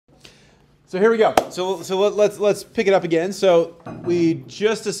So here we go. So let's pick it up again. So we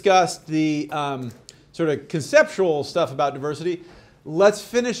just discussed the sort of conceptual stuff about diversity. Let's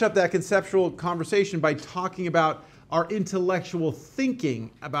finish up that conceptual conversation by talking about our intellectual thinking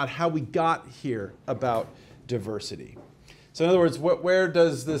about how we got here about diversity. So in other words, where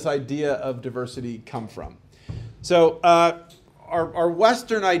does this idea of diversity come from? So our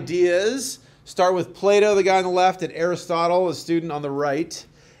Western ideas start with Plato, the guy on the left, and Aristotle, the student on the right.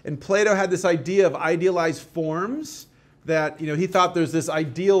 And Plato had this idea of idealized forms that, he thought there's this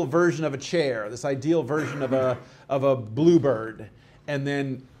ideal version of a chair, this ideal version of a bluebird, and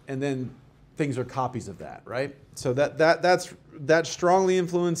then things are copies of that, right? So that strongly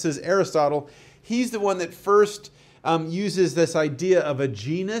influences Aristotle. He's the one that first uses this idea of a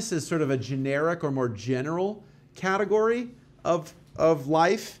genus as sort of a generic or more general category of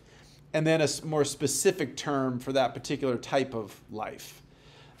life, and then a more specific term for that particular type of life.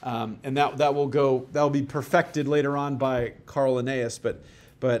 And that will be perfected later on by Carl Linnaeus, but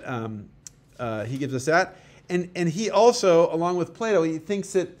he gives us that. And he also, along with Plato, he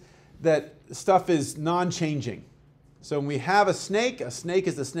thinks that stuff is non-changing. So when we have a snake is a snake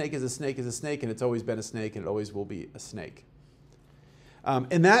is a snake is a snake, and it's always been a snake, and it always will be a snake.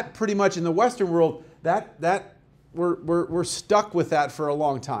 And that pretty much in the Western world, that we're stuck with that for a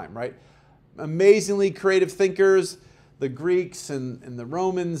long time, right? Amazingly creative thinkers, the Greeks and the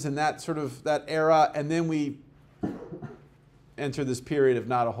Romans and that era, and then we enter this period of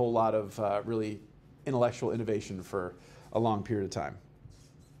not a whole lot of really intellectual innovation for a long period of time.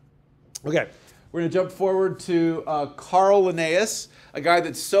 Okay, we're going to jump forward to Carl Linnaeus, a guy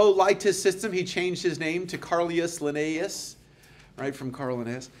that so liked his system he changed his name to Carlius Linnaeus, right, from Carl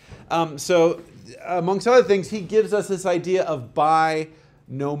Linnaeus. So amongst other things, he gives us this idea of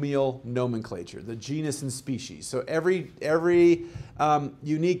binomial nomenclature, the genus and species. So every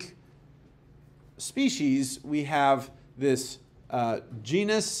unique species, we have this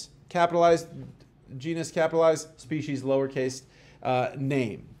genus capitalized, species lowercase,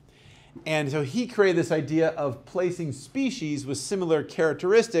 name. And so he created this idea of placing species with similar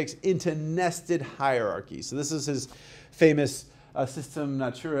characteristics into nested hierarchies. So this is his famous System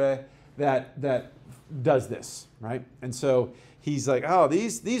Naturae that does this, right? And so he's like, oh,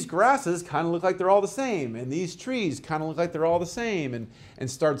 these grasses kind of look like they're all the same, and these trees kind of look like they're all the same,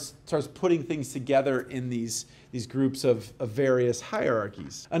 and starts putting things together in these groups of various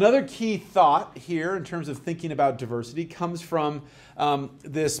hierarchies. Another key thought here in terms of thinking about diversity comes from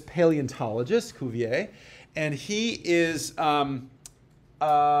this paleontologist, Cuvier, and he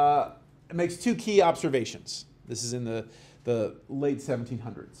makes two key observations. This is in the late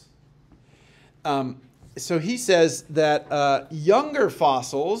 1700s. So he says that younger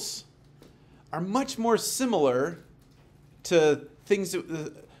fossils are much more similar to things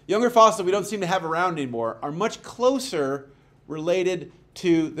younger fossils we don't seem to have around anymore are much closer related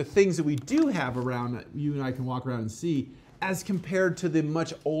to the things that we do have around that you and I can walk around and see as compared to the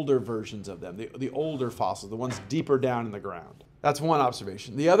much older versions of them, the older fossils, the ones deeper down in the ground. That's one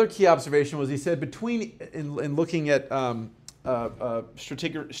observation. The other key observation was he said in looking at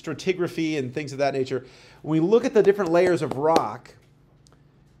stratigraphy and things of that nature, when we look at the different layers of rock,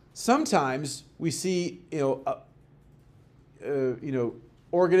 sometimes we see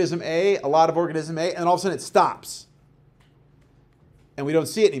organism A, a lot of organism A, and all of a sudden it stops, and we don't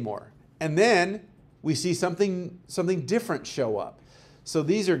see it anymore. And then we see something different show up. So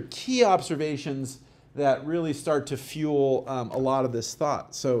these are key observations that really start to fuel a lot of this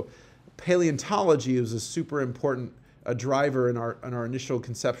thought. So paleontology is a super important driver in our initial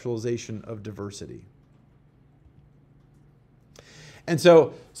conceptualization of diversity. And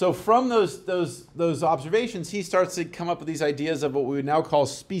so from those observations, he starts to come up with these ideas of what we would now call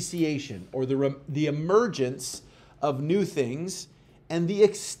speciation, or the emergence of new things, and the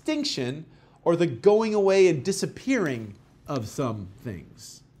extinction, or the going away and disappearing of some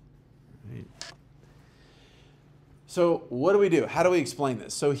things. Right? So what do we do? How do we explain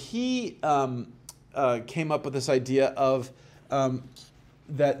this? So he came up with this idea of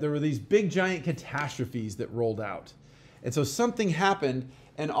that there were these big giant catastrophes that rolled out. And so something happened,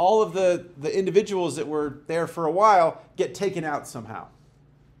 and all of the individuals that were there for a while get taken out somehow,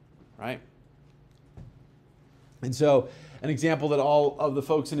 right? And so an example that all of the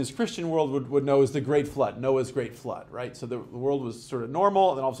folks in his Christian world would know is the Great Flood, Noah's Great Flood, right? So the world was sort of normal,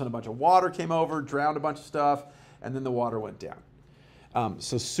 and then all of a sudden a bunch of water came over, drowned a bunch of stuff, and then the water went down.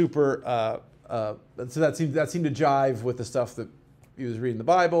 So that seemed to jive with the stuff that he was reading in the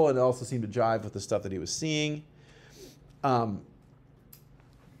Bible, and it also seemed to jive with the stuff that he was seeing.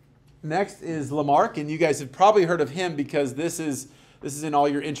 Next is Lamarck, and you guys have probably heard of him because this is This is in all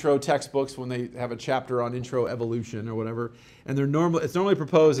your intro textbooks when they have a chapter on intro evolution or whatever. And it's normally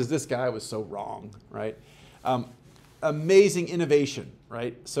proposed as this guy was so wrong, right? Amazing innovation,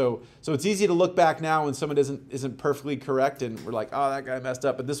 right? So it's easy to look back now when someone isn't perfectly correct and we're like, oh, that guy messed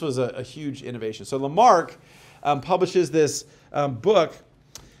up. But this was a huge innovation. So Lamarck publishes this book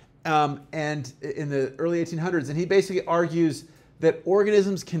and in the early 1800s, and he basically argues that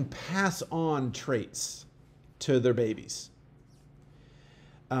organisms can pass on traits to their babies.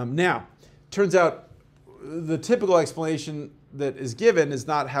 Now, turns out the typical explanation that is given is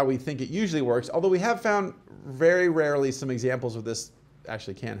not how we think it usually works, although we have found very rarely some examples of this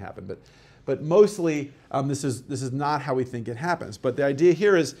actually can happen. But mostly, this is not how we think it happens. But the idea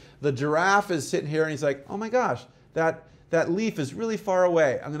here is the giraffe is sitting here and he's like, oh my gosh, that leaf is really far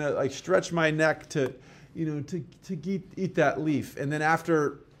away. I'm gonna like stretch my neck to eat that leaf. And then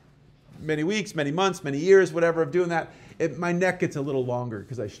after many weeks, many months, many years, whatever of doing that, my neck gets a little longer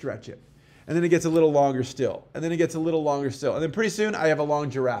because I stretch it. And then it gets a little longer still. And then it gets a little longer still. And then pretty soon I have a long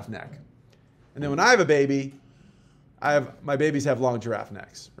giraffe neck. And then when I have a baby, my babies have long giraffe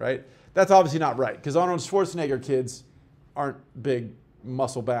necks, right? That's obviously not right because Arnold Schwarzenegger kids aren't big,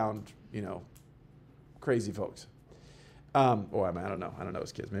 muscle-bound, crazy folks. I don't know. I don't know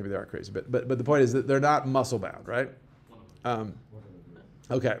his kids. Maybe they are crazy. But the point is that they're not muscle-bound, right?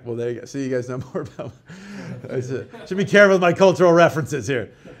 Okay, well, there you go. See, you guys know more about should be careful with my cultural references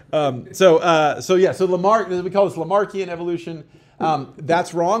here. So Lamarck, we call this Lamarckian evolution.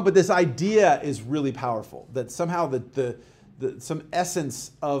 That's wrong, but this idea is really powerful, that somehow some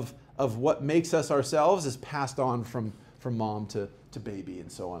essence of what makes us ourselves is passed on from mom to baby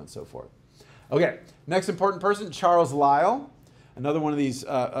and so on and so forth. Okay, next important person, Charles Lyell, another one of these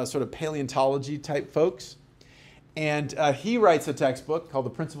sort of paleontology type folks. And he writes a textbook called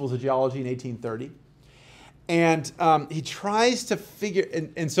The Principles of Geology in 1830. And he tries to figure,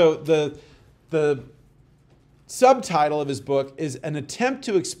 and so the subtitle of his book is An Attempt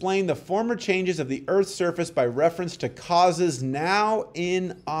to Explain the Former Changes of the Earth's Surface by Reference to Causes Now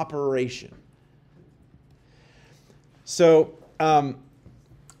in Operation. So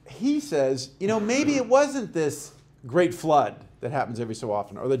he says, maybe it wasn't this great flood that happens every so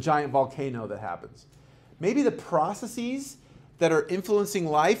often, or the giant volcano that happens. Maybe the processes that are influencing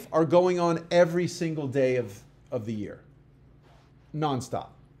life are going on every single day of the year, nonstop.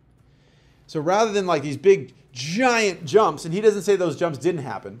 So rather than like these big, giant jumps, and he doesn't say those jumps didn't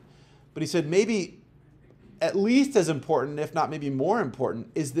happen, but he said maybe at least as important, if not maybe more important,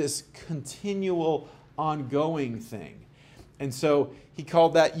 is this continual, ongoing thing. And so he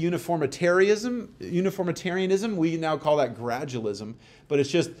called that uniformitarianism. We now call that gradualism, but it's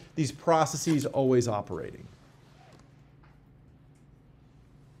just these processes always operating.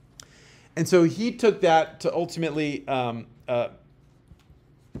 And so he took that to ultimately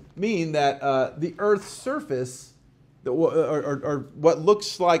mean that the Earth's surface, or what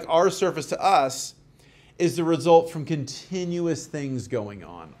looks like our surface to us, is the result from continuous things going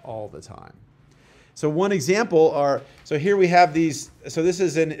on all the time. So one example so here we have these, so this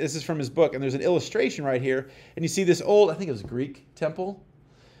is from his book, and there's an illustration right here, and you see this old, I think it was Greek temple,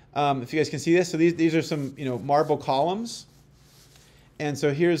 if you guys can see this. So these are some, marble columns. And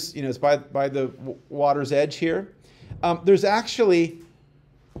so here's, it's by the water's edge here. There's actually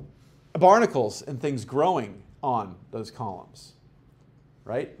barnacles and things growing on those columns,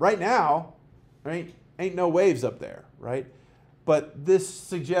 right? Right now, right, ain't no waves up there, right? But this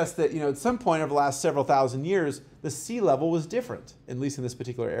suggests that, at some point over the last several thousand years, the sea level was different, at least in this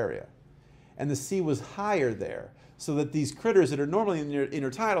particular area. And the sea was higher there, so that these critters that are normally in the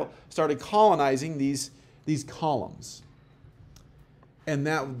intertidal started colonizing these columns. And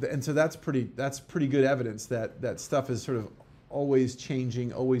so that's pretty good evidence that stuff is sort of always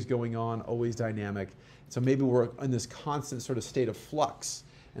changing, always going on, always dynamic. So maybe we're in this constant sort of state of flux,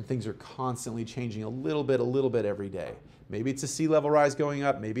 and things are constantly changing a little bit every day. Maybe it's a sea level rise going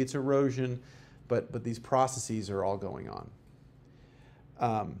up, maybe it's erosion, but these processes are all going on.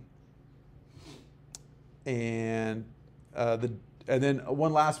 And then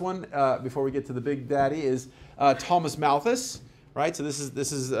one last one before we get to the big daddy is Thomas Malthus. Right, so this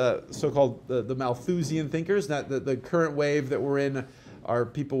is so-called the Malthusian thinkers. That the current wave that we're in, our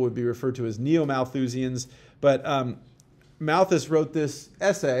people would be referred to as neo-Malthusians. But Malthus wrote this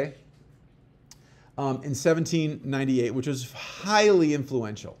essay in 1798, which was highly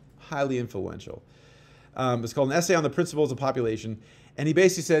influential. It's called An Essay on the Principles of Population, and he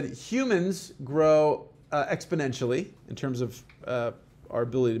basically said humans grow exponentially in terms of our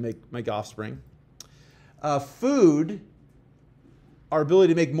ability to make offspring. Our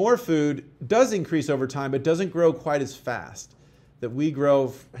ability to make more food does increase over time, but doesn't grow quite as fast. that we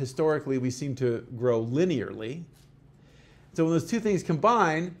grow, historically, we seem to grow linearly. So when those two things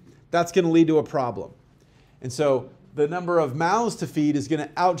combine, that's going to lead to a problem. And so the number of mouths to feed is going to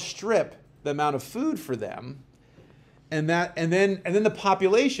outstrip the amount of food for them. And then the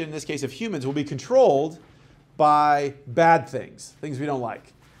population, in this case of humans, will be controlled by bad things we don't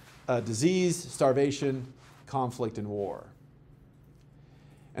like. Disease, starvation, conflict, and war.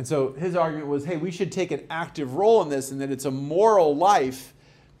 And so his argument was, hey, we should take an active role in this, and that it's a moral life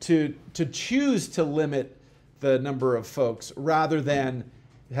to choose to limit the number of folks rather than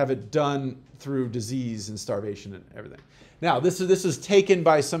have it done through disease and starvation and everything. Now, this is taken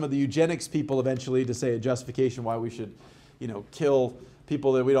by some of the eugenics people eventually to say a justification why we should, kill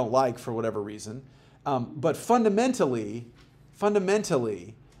people that we don't like for whatever reason. But fundamentally,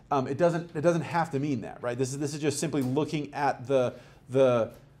 it doesn't have to mean that, right? This is just simply looking at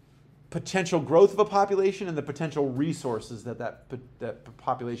the potential growth of a population and the potential resources that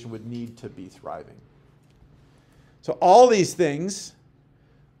population would need to be thriving. So all these things,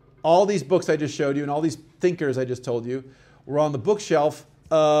 all these books I just showed you, and all these thinkers I just told you, were on the bookshelf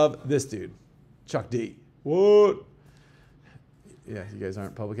of this dude, Chuck D. What? Yeah, you guys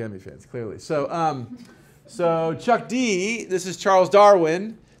aren't Public Enemy fans, clearly. So Chuck D, this is Charles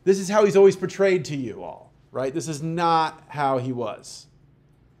Darwin. This is how he's always portrayed to you all, right? This is not how he was.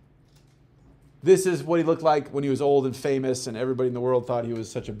 This is what he looked like when he was old and famous and everybody in the world thought he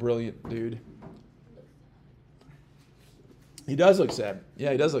was such a brilliant dude. He does look sad.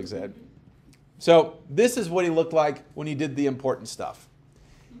 Yeah, he does look sad. So this is what he looked like when he did the important stuff.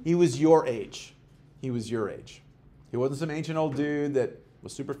 He was your age. He was your age. He wasn't some ancient old dude that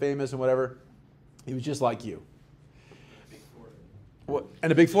was super famous and whatever. He was just like you. What?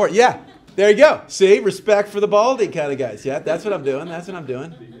 And a big forehead. Yeah, there you go. See, respect for the baldy kind of guys. Yeah, that's what I'm doing. That's what I'm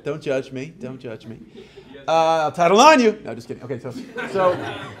doing. Don't judge me. Don't judge me. I'll title on you. No, just kidding. Okay,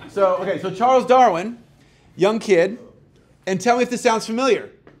 so Charles Darwin, young kid, and tell me if this sounds familiar.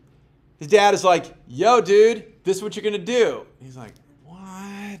 His dad is like, yo, dude, this is what you're going to do. He's like,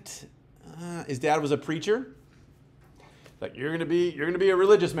 what? His dad was a preacher. Like, you're going to be a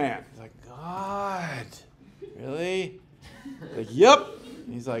religious man. He's like, God, really? Like, yep.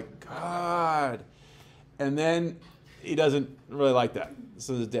 He's like, God. And then he doesn't really like that.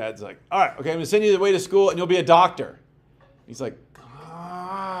 So his dad's like, all right, okay, I'm going to send you away to school and you'll be a doctor. He's like, God,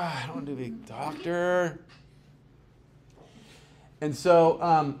 I don't want to be a doctor. And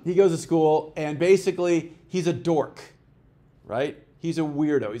so he goes to school, and basically he's a dork, right? He's a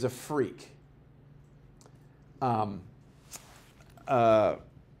weirdo. He's a freak. I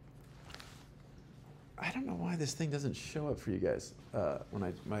don't know why this thing doesn't show up for you guys when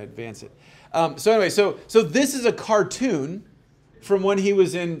I advance it. So anyway, so this is a cartoon from when he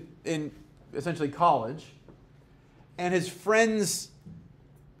was in essentially college, and his friends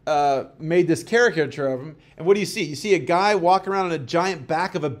made this caricature of him. And what do you see? You see a guy walking around on a giant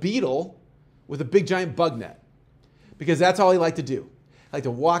back of a beetle with a big giant bug net, because that's all he liked to do. He liked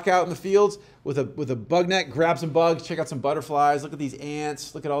to walk out in the fields with a bug net, grab some bugs, check out some butterflies, look at these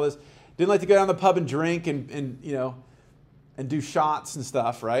ants, look at all this. Didn't like to go down to the pub and drink and do shots and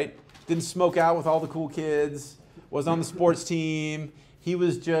stuff, right? Didn't smoke out with all the cool kids. Wasn't on the sports team. He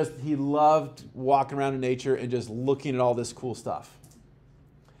loved walking around in nature and just looking at all this cool stuff.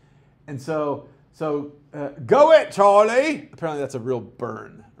 And so go it, Charlie. Apparently that's a real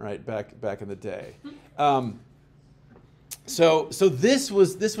burn, right? Back in the day. So this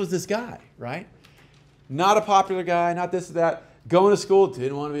was this guy, right? Not a popular guy, not this or that. Going to school,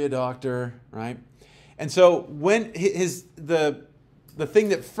 didn't want to be a doctor, right? And so when the thing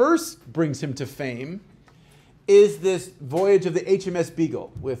that first brings him to fame is this voyage of the HMS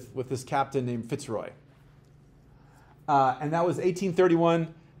Beagle with this captain named Fitzroy. And that was 1831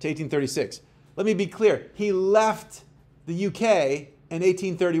 to 1836. Let me be clear. He left the UK in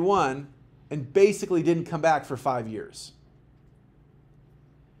 1831 and basically didn't come back for 5 years.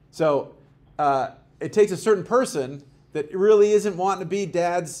 So it takes a certain person that really isn't wanting to be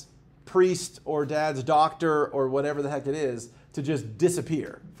dad's priest or dad's doctor or whatever the heck it is to just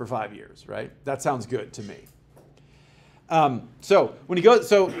disappear for 5 years, right? That sounds good to me. So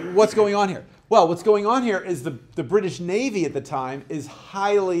what's going on here? Well, what's going on here is the British Navy at the time is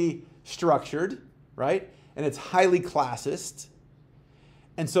highly structured, right? And it's highly classist.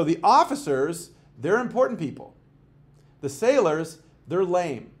 And so the officers, they're important people. The sailors, they're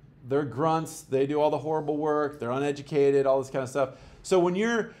lame. They're grunts. They do all the horrible work. They're uneducated, all this kind of stuff. So when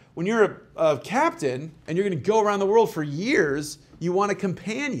you're a captain and you're going to go around the world for years, you want a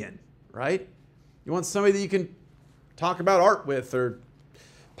companion, right? You want somebody that you can talk about art with or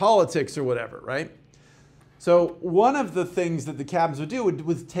politics or whatever, right? So one of the things that the captains would do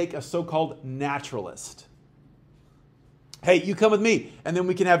was take a so-called naturalist. Hey, you come with me, and then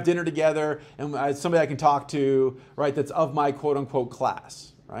we can have dinner together, and somebody I can talk to, right, that's of my quote-unquote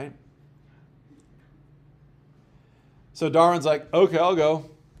class, right? So Darwin's like, okay, I'll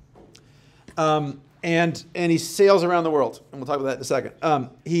go. And he sails around the world, and we'll talk about that in a second.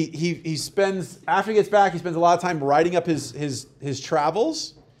 He spends, after he gets back, he spends a lot of time writing up his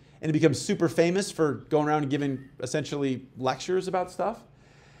travels, and he becomes super famous for going around and giving essentially lectures about stuff.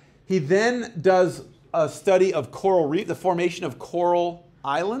 He then does a study of coral reef, the formation of coral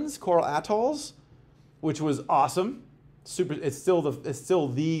islands, coral atolls, which was awesome. It's still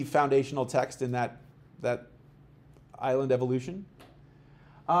the foundational text in that island evolution.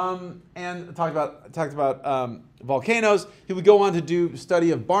 And talked about volcanoes. He would go on to do study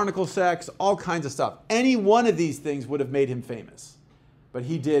of barnacle sex, all kinds of stuff. Any one of these things would have made him famous, but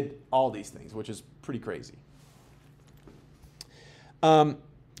he did all these things, which is pretty crazy.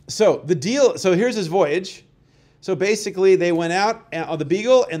 So here's his voyage. So basically, they went out on the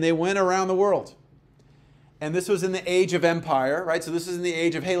Beagle and they went around the world. And this was in the age of empire, right? So this is in the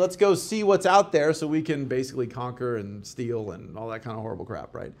age of, hey, let's go see what's out there so we can basically conquer and steal and all that kind of horrible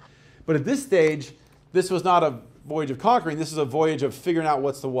crap, right? But at this stage, this was not a voyage of conquering. This is a voyage of figuring out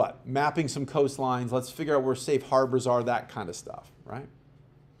what's the what. Mapping some coastlines. Let's figure out where safe harbors are, that kind of stuff, right?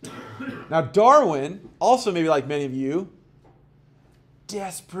 Now, Darwin, also maybe like many of you,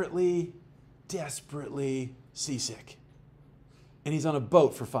 desperately seasick. And he's on a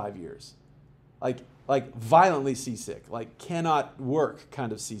boat for 5 years. Like violently seasick, like cannot work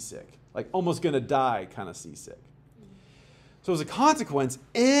kind of seasick, like almost gonna die kind of seasick. So as a consequence,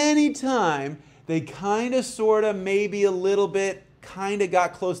 anytime they kind of, sort of, maybe a little bit, kind of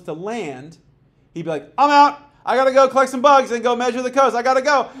got close to land, he'd be like, I'm out, I gotta go collect some bugs and go measure the coast, I gotta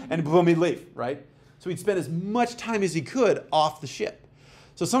go, and boom, he'd leave, right? So he'd spend as much time as he could off the ship.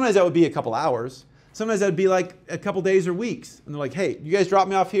 So sometimes that would be a couple hours. Sometimes that would be like a couple days or weeks. And they're like, hey, you guys drop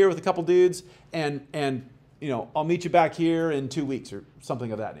me off here with a couple dudes and you know, I'll meet you back here in 2 weeks or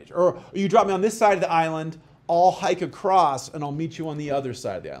something of that nature. Or you drop me on this side of the island, I'll hike across and I'll meet you on the other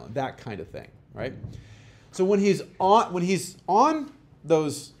side of the island. That kind of thing, right? So when he's on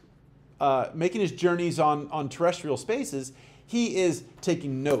those, making his journeys on terrestrial spaces, he is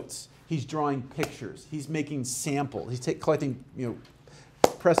taking notes. He's drawing pictures. He's making samples. He's collecting, you know,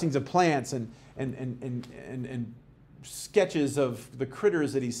 pressings of plants and sketches of the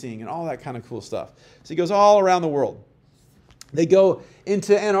critters that he's seeing and all that kind of cool stuff. So he goes all around the world. They go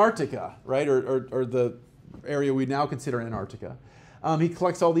into Antarctica, right, or the area we now consider Antarctica. He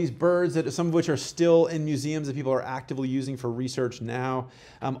collects all these birds, some of which are still in museums that people are actively using for research now.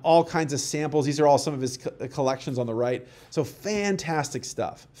 All kinds of samples. These are all some of his collections on the right. So fantastic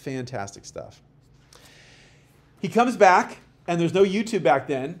stuff, fantastic stuff. He comes back, and there's no YouTube back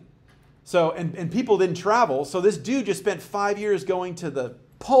then. So, and people didn't travel. So this dude just spent 5 years going to the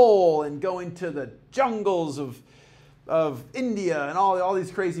pole and going to the jungles of India and all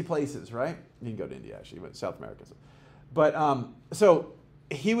these crazy places, right? He didn't go to India, actually. He went to South America. But so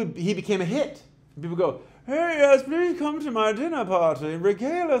he became a hit. People go, hey, yes, please come to my dinner party and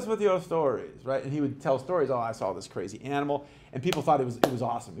regale us with your stories, right? And he would tell stories. Oh, I saw this crazy animal, and people thought it was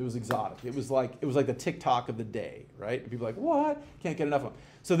awesome. It was exotic. It was like the TikTok of the day, right? And people were like, what? Can't get enough of them.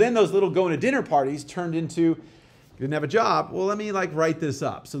 So then those little going to dinner parties turned into, you didn't have a job. Well, let me write this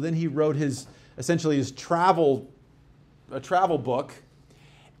up. So then he wrote essentially his travel book,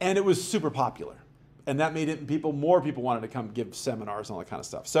 and it was super popular. And that made it, more people wanted to come give seminars and all that kind of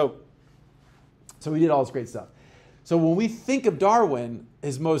stuff. So he did all this great stuff. So when we think of Darwin,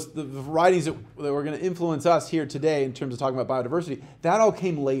 the writings that were going to influence us here today in terms of talking about biodiversity, that all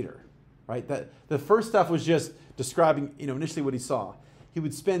came later, right? The first stuff was just describing, initially what he saw. He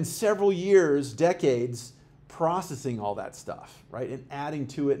would spend several years, decades, processing all that stuff, right? And adding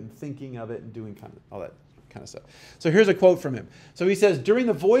to it and thinking of it and doing all that kind of stuff. So here's a quote from him. So he says, during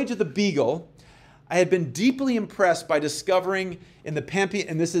the voyage of the Beagle, I had been deeply impressed by discovering in the Pampean,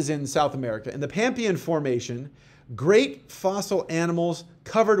 and this is in South America, in the Pampean Formation, great fossil animals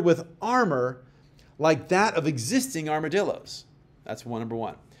covered with armor like that of existing armadillos. That's number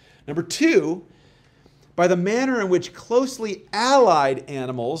one. Number two, by the manner in which closely allied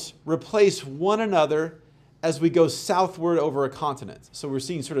animals replace one another as we go southward over a continent. So we're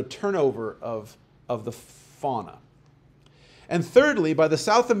seeing sort of turnover of the fauna. And thirdly, by the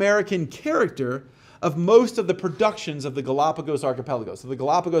South American character of most of the productions of the Galapagos archipelago. So the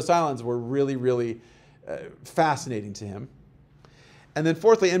Galapagos Islands were really, really fascinating to him. And then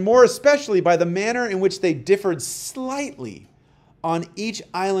fourthly, and more especially by the manner in which they differed slightly on each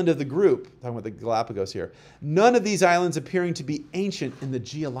island of the group, talking about the Galapagos here, none of these islands appearing to be ancient in the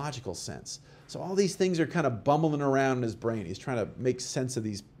geological sense. So all these things are kind of bumbling around in his brain. He's trying to make sense of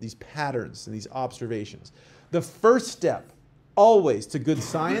these patterns and these observations. The first step, always, to good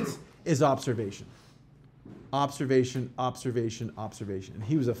science is observation. Observation, observation, observation. And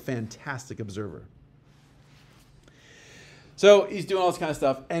he was a fantastic observer. So he's doing all this kind of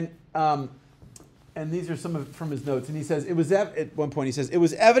stuff. And these are some from his notes. And he says, at one point he says, it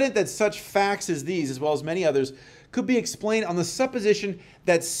was evident that such facts as these, as well as many others, could be explained on the supposition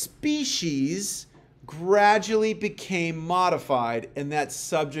that species gradually became modified, and that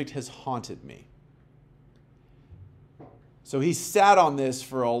subject has haunted me. So he sat on this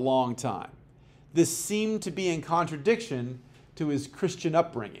for a long time. This seemed to be in contradiction to his Christian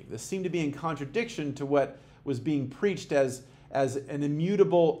upbringing. This seemed to be in contradiction to what was being preached as an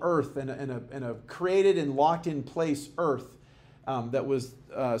immutable earth and a created and locked in place earth that was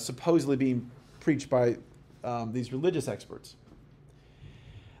supposedly being preached by these religious experts.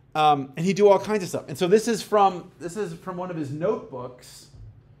 And he'd do all kinds of stuff. And so this is from one of his notebooks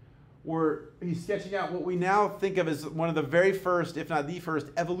where he's sketching out what we now think of as one of the very first, if not the first,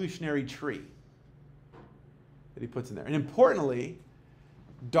 evolutionary tree that he puts in there. And importantly,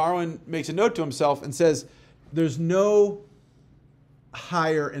 Darwin makes a note to himself and says, there's no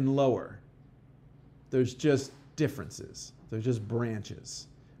higher and lower. There's just differences. There's just branches.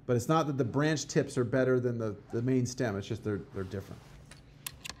 But it's not that the branch tips are better than the main stem. It's just they're different.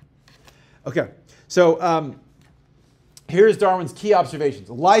 Okay, so here's Darwin's key observations.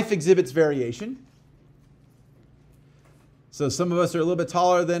 Life exhibits variation. So some of us are a little bit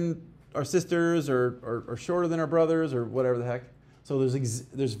taller than our sisters or shorter than our brothers or whatever the heck. So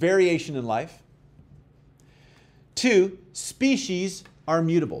there's variation in life. 2, species are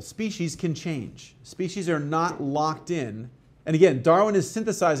mutable. Species can change. Species are not locked in. And again, Darwin is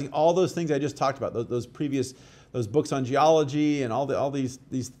synthesizing all those things I just talked about, those books on geology and all these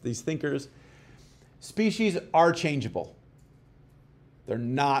thinkers. Species are changeable. They're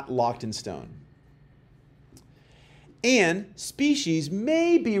not locked in stone. And species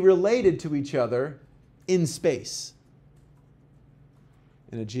may be related to each other in space,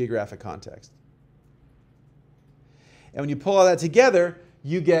 in a geographic context. And when you pull all that together,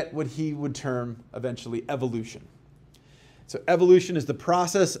 you get what he would term eventually evolution. So evolution is the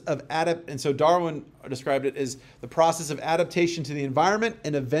process of and so Darwin described it as the process of adaptation to the environment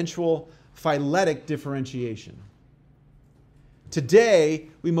and eventual phyletic differentiation. Today,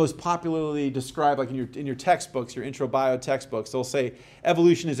 we most popularly describe, like in your textbooks, your intro bio textbooks, they'll say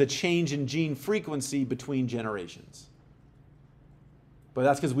evolution is a change in gene frequency between generations. But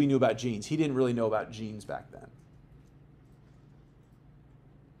that's because we knew about genes. He didn't really know about genes back then.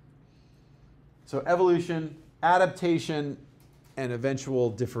 So evolution, adaptation, and eventual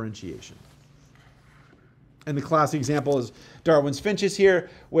differentiation. And the classic example is Darwin's finches here,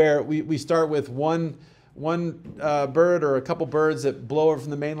 where we start with one bird or a couple birds that blow over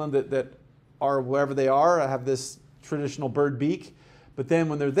from the mainland that are wherever they are, have this traditional bird beak. But then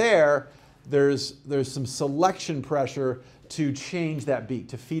when they're there, there's some selection pressure to change that beak,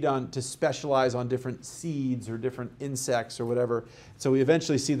 to specialize on different seeds or different insects or whatever. So we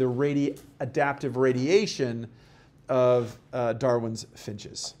eventually see the adaptive radiation of Darwin's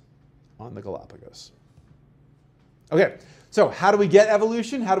finches on the Galapagos. Okay, so how do we get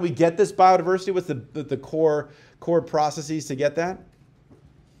evolution? How do we get this biodiversity? What's the core processes to get that?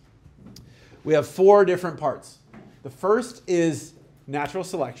 We have 4 different parts. The first is natural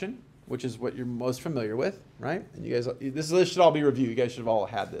selection, which is what you're most familiar with, right? And you guys, this should all be reviewed. You guys should have all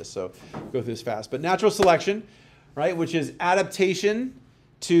had this, so go through this fast. But natural selection, right, which is adaptation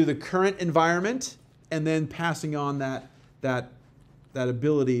to the current environment and then passing on that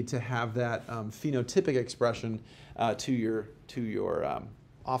ability to have that phenotypic expression to your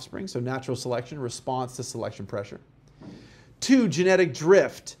offspring. So natural selection, response to selection pressure. 2, genetic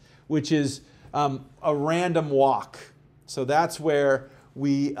drift, which is a random walk. So that's where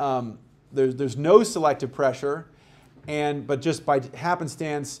there's no selective pressure, but just by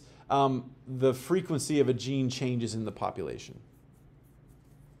happenstance, the frequency of a gene changes in the population.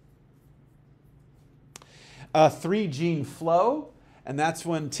 3, gene flow. And that's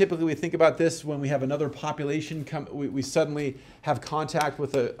when typically we think about this when we have another population come, we suddenly have contact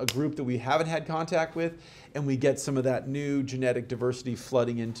with a group that we haven't had contact with, and we get some of that new genetic diversity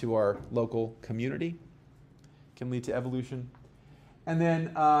flooding into our local community. Can lead to evolution. And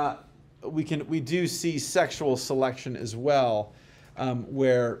then we do see sexual selection as well,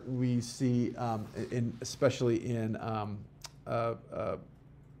 where we see, especially in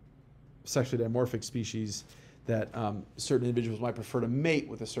sexually dimorphic species, certain individuals might prefer to mate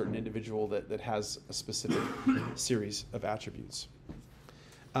with a certain individual that has a specific series of attributes.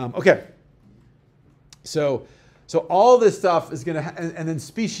 Okay. So all this stuff is going to, and then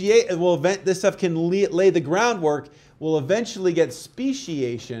speciate, this stuff can lay the groundwork. We'll eventually get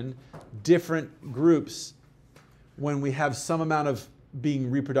speciation, different groups, when we have some amount of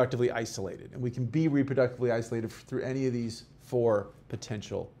being reproductively isolated. And we can be reproductively isolated through any of these 4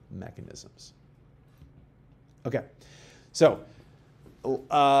 potential mechanisms. Okay, so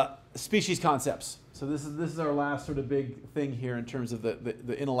species concepts. So this is our last sort of big thing here in terms of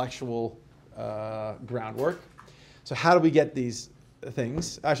the intellectual groundwork. So how do we get these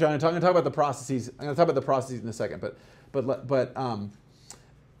things? Actually, I'm going to talk about the processes. I'm going to talk about the processes in a second. But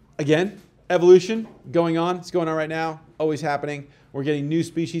again, evolution going on. It's going on right now. Always happening. We're getting new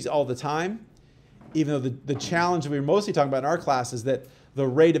species all the time. Even though the challenge that we were mostly talking about in our class is that the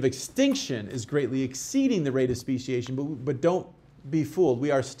rate of extinction is greatly exceeding the rate of speciation. But don't be fooled.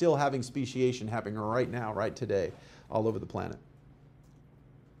 We are still having speciation happening right now, right today, all over the planet.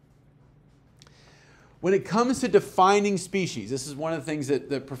 When it comes to defining species, this is one of the things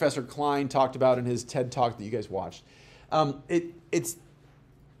that Professor Klein talked about in his TED Talk that you guys watched. It's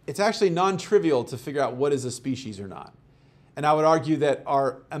actually non-trivial to figure out what is a species or not. And I would argue that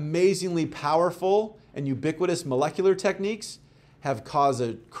our amazingly powerful and ubiquitous molecular techniques have caused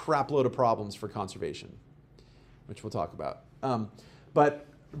a crap load of problems for conservation, which we'll talk about. But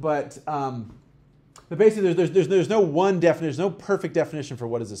basically, there's no one definition, there's no perfect definition for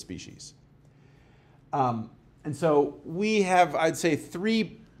what is a species. And so we have, I'd say,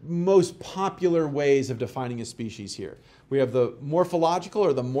 3 most popular ways of defining a species here. We have the morphological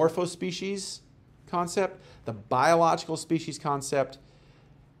or the morphospecies concept, the biological species concept,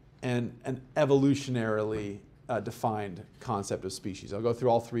 and an evolutionarily defined concept of species. I'll go through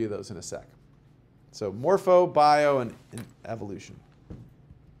all 3 of those in a sec. So morpho, bio, and evolution.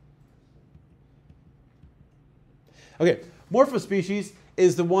 Okay, morphospecies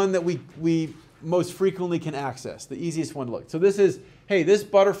is the one that we most frequently can access, the easiest one to look. So this is, hey, this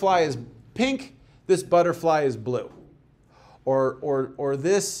butterfly is pink, this butterfly is blue. Or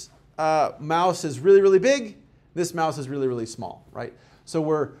this mouse is really, really big, this mouse is really, really small, right? So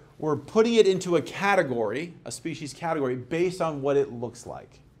we're putting it into a category, a species category, based on what it looks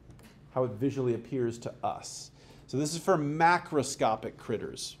like, how it visually appears to us. So this is for macroscopic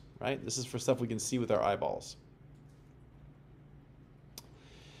critters, right? This is for stuff we can see with our eyeballs.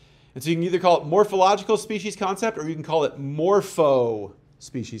 And so you can either call it morphological species concept or you can call it morpho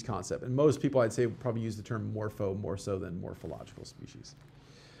species concept. And most people, I'd say, would probably use the term morpho more so than morphological species.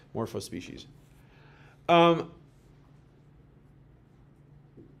 Morphospecies.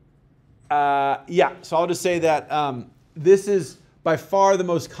 Yeah, so I'll just say that this is by far the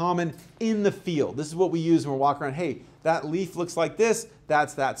most common in the field. This is what we use when we're walking around. Hey, that leaf looks like this,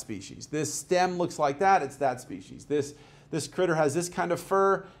 that's that species. This stem looks like that, it's that species. This critter has this kind of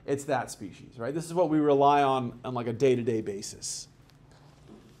fur, it's that species, right? This is what we rely on like a day-to-day basis.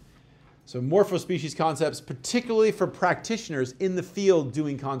 So morphospecies concepts, particularly for practitioners in the field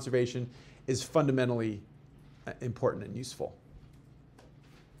doing conservation, is fundamentally important and useful.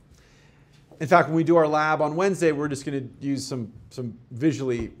 In fact, when we do our lab on Wednesday, we're just going to use some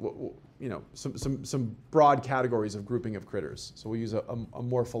visually, some broad categories of grouping of critters. So we'll use a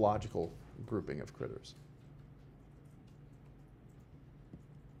morphological grouping of critters.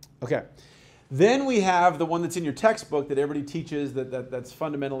 Okay, then we have the one that's in your textbook that everybody teaches that's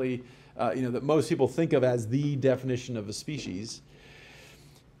fundamentally, that most people think of as the definition of a species.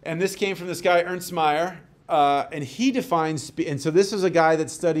 And this came from this guy, Ernst Mayr, and he defines, and so this is a guy that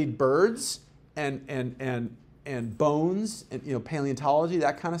studied birds and bones and paleontology,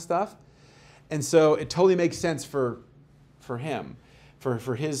 that kind of stuff. And so it totally makes sense for him.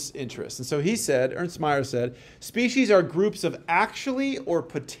 For his interests. And so he said, Ernst Mayr said, species are groups of actually or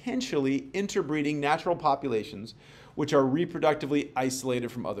potentially interbreeding natural populations which are reproductively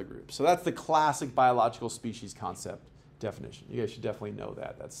isolated from other groups. So that's the classic biological species concept definition. You guys should definitely know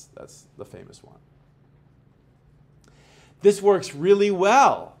that. That's the famous one. This works really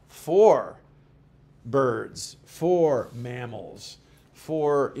well for birds, for mammals,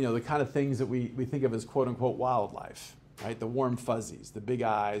 for the kind of things that we think of as quote-unquote wildlife. Right? The warm fuzzies, the big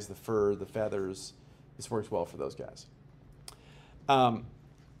eyes, the fur, the feathers. This works well for those guys. I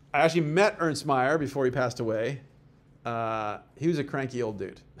actually met Ernst Mayr before he passed away. He was a cranky old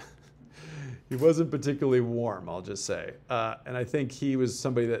dude. He wasn't particularly warm, I'll just say. And I think he was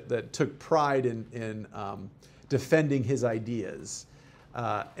somebody that took pride in defending his ideas.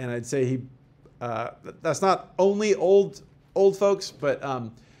 And I'd say that's not only old folks, but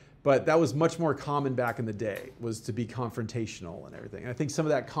But that was much more common back in the day, was to be confrontational and everything. And I think some of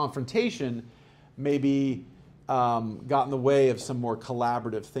that confrontation maybe got in the way of some more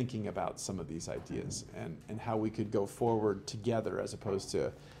collaborative thinking about some of these ideas and how we could go forward together as opposed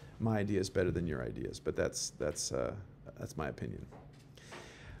to my idea is better than your ideas. But that's my opinion.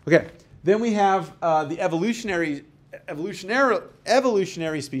 Okay, then we have the evolutionary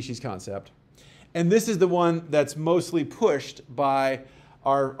species concept. And this is the one that's mostly pushed by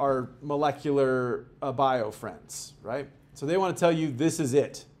our molecular bio friends, right? So they want to tell you this is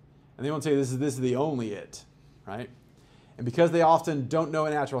it. And they want to tell you this is the only it, right? And because they often don't know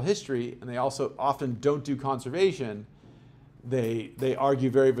natural history, and they also often don't do conservation, they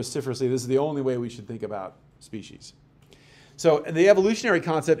argue very vociferously this is the only way we should think about species. So the evolutionary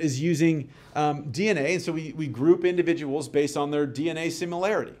concept is using DNA, and so we group individuals based on their DNA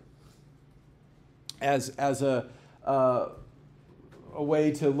similarity as a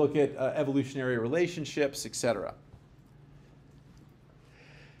way to look at evolutionary relationships, etc.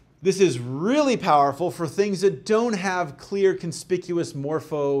 This is really powerful for things that don't have clear, conspicuous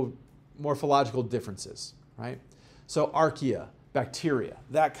morphological differences, right? So archaea, bacteria,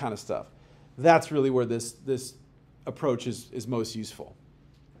 that kind of stuff. That's really where this approach is most useful.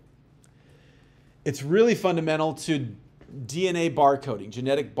 It's really fundamental to DNA barcoding,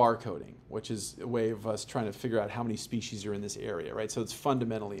 genetic barcoding, which is a way of us trying to figure out how many species are in this area, right? So it's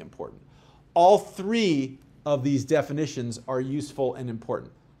fundamentally important. All three of these definitions are useful and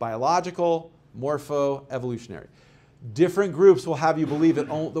important: biological, morpho, evolutionary. Different groups will have you believe that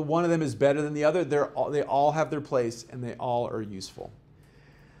one of them is better than the other. They all have their place, and they all are useful.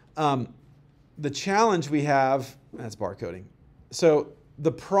 The challenge we have, that's barcoding. So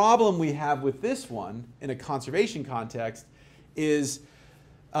the problem we have with this one in a conservation context is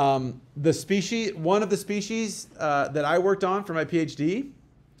one of the species that I worked on for my PhD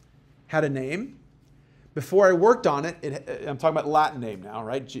had a name. Before I worked on it, I'm talking about Latin name now,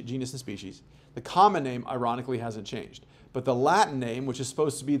 right? Genus and species. The common name, ironically, hasn't changed. But the Latin name, which is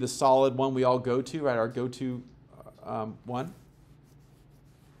supposed to be the solid one we all go to, right? Our go-to one.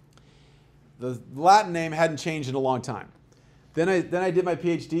 The Latin name hadn't changed in a long time. Then I did my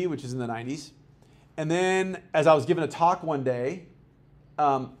PhD, which is in the 90s. And then as I was giving a talk one day,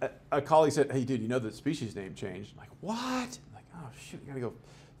 a colleague said, "Hey, dude, you know the species name changed?" I'm like, "What?" I'm like, "Oh, shoot, I got to go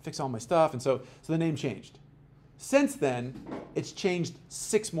fix all my stuff." And so the name changed. Since then, it's changed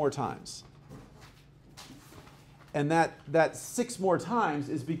 6 more times. And that 6 more times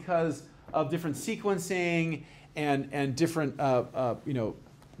is because of different sequencing and different,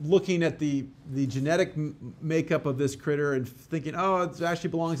 looking at the genetic makeup of this critter and thinking, oh, it actually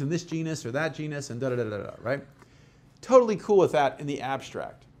belongs in this genus or that genus and da-da-da-da-da, right? Totally cool with that in the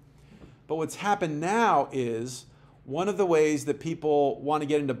abstract. But what's happened now is one of the ways that people want to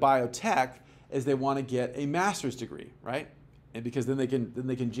get into biotech is they want to get a master's degree, right? And because then they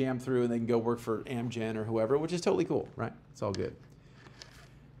can jam through and they can go work for Amgen or whoever, which is totally cool, right? It's all good.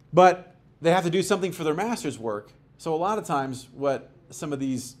 But they have to do something for their master's work. So a lot of times what some of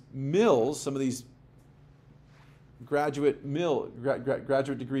these mills, some of these graduate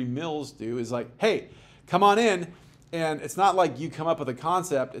degree mills do is like, hey, come on in. And it's not like you come up with a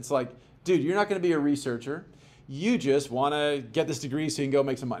concept. It's like, dude, you're not going to be a researcher. You just want to get this degree so you can go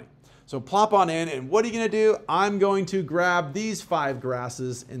make some money. So plop on in, and what are you going to do? I'm going to grab these 5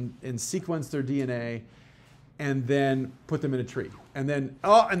 grasses and sequence their DNA and then put them in a tree. And then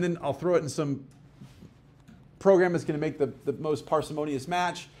I'll throw it in some program that's going to make the most parsimonious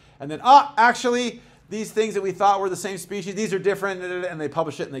match. And then, actually, these things that we thought were the same species, these are different, and they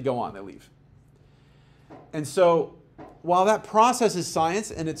publish it and they go on, they leave. And so while that process is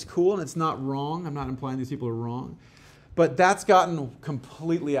science and it's cool and it's not wrong, I'm not implying these people are wrong, but that's gotten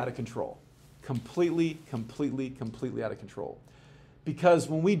completely out of control. Completely out of control. Because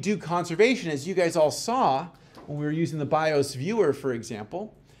when we do conservation, as you guys all saw, when we were using the BIOS viewer, for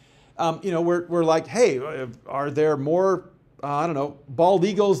example, we're like, hey, are there more, bald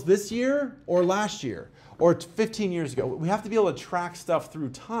eagles this year or last year or 15 years ago? We have to be able to track stuff through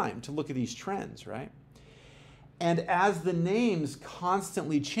time to look at these trends, right? And as the names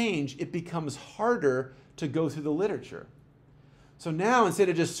constantly change, it becomes harder to go through the literature. So now, instead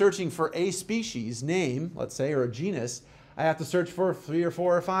of just searching for a species name, let's say, or a genus, I have to search for 3 or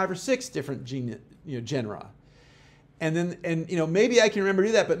 4 or 5 or 6 different genera. And then, maybe I can remember to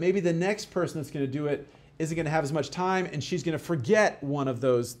do that, but maybe the next person that's going to do it isn't going to have as much time, and she's going to forget one of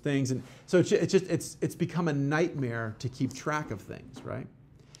those things. And so it's become a nightmare to keep track of things, right?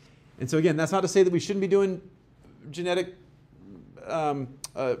 And so again, that's not to say that we shouldn't be doing genetic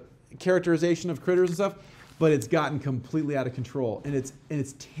characterization of critters and stuff, but it's gotten completely out of control, and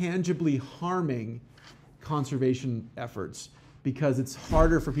it's tangibly harming conservation efforts because it's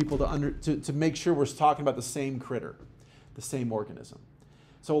harder for people to make sure we're talking about the same critter, the same organism.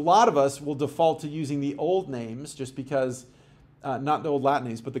 So a lot of us will default to using the old names just because, not the old Latin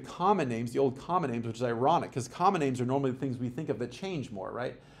names, but the common names, the old common names, which is ironic because common names are normally the things we think of that change more,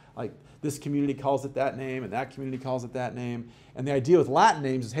 right? Like this community calls it that name and that community calls it that name. And the idea with Latin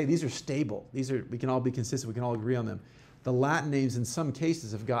names is, hey, these are stable. We can all be consistent. We can all agree on them. The Latin names in some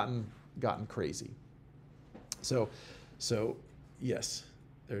cases have gotten crazy. So yes,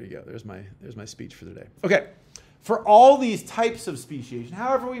 there you go. There's my speech for today. Okay. For all these types of speciation,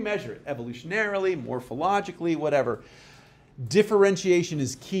 however we measure it, evolutionarily, morphologically, whatever, differentiation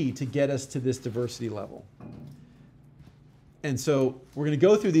is key to get us to this diversity level. And so we're going to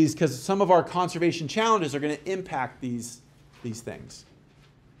go through these because some of our conservation challenges are going to impact these things.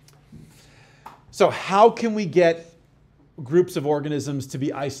 So how can we get groups of organisms to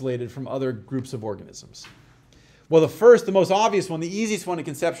be isolated from other groups of organisms? Well, the most obvious one, the easiest one to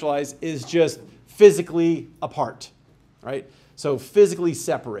conceptualize is just physically apart, right? So physically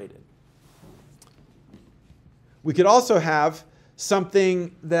separated. We could also have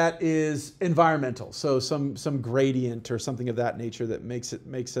something that is environmental, so some gradient or something of that nature that makes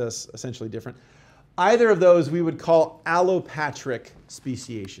us essentially different. Either of those we would call allopatric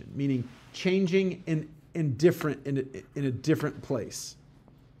speciation, meaning changing in a different place.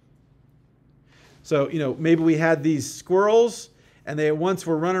 So, maybe we had these squirrels and they once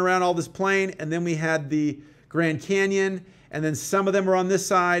were running around all this plain, and then we had the Grand Canyon, and then some of them were on this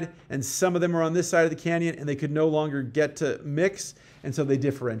side and some of them were on this side of the canyon, and they could no longer get to mix, and so they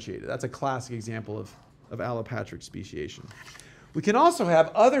differentiated. That's a classic example of allopatric speciation. We can also have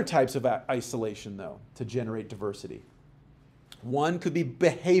other types of isolation, though, to generate diversity. One could be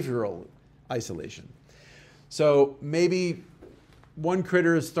behavioral isolation. So maybe one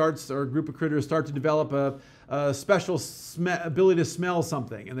critter starts, or a group of critters start to develop a special ability to smell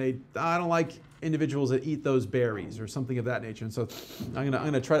something, and I don't like individuals that eat those berries or something of that nature, and so I'm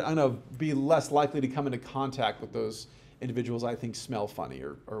gonna be less likely to come into contact with those individuals I think smell funny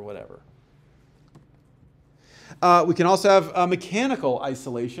or whatever. We can also have mechanical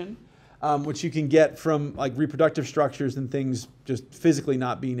isolation, which you can get from like reproductive structures and things just physically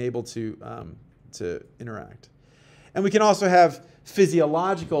not being able to interact. And we can also have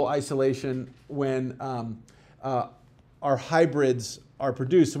physiological isolation when our hybrids are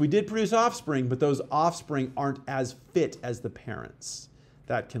produced. So we did produce offspring, but those offspring aren't as fit as the parents.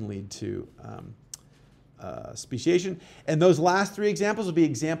 That can lead to speciation. And those last three examples will be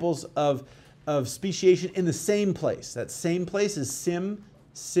examples of speciation in the same place. That same place is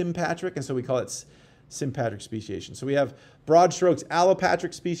sympatric, and so we call it sympatric speciation. So we have broad strokes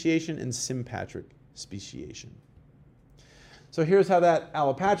allopatric speciation and sympatric speciation. So here's how that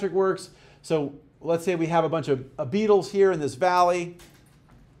allopatric works. So let's say we have a bunch of beetles here in this valley,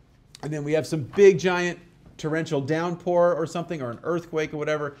 and then we have some big giant torrential downpour or something, or an earthquake or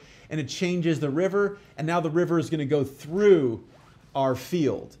whatever, and it changes the river, and now the river is going to go through our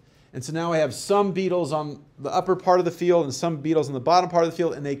field. And so now I have some beetles on the upper part of the field and some beetles on the bottom part of the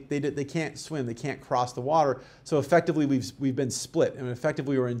field, and they can't swim, they can't cross the water. So effectively we've been split, and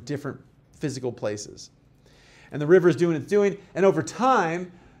effectively we're in different physical places. And the river is doing its doing, and over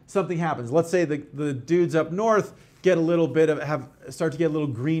time something happens. Let's say the dudes up north get a little bit start to get a little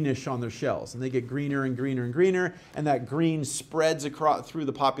greenish on their shells, and they get greener and greener and greener, and that green spreads across through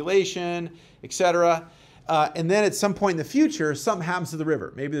the population, etc. And then at some point in the future, something happens to the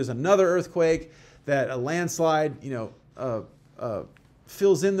river. Maybe there's another earthquake, that a landslide,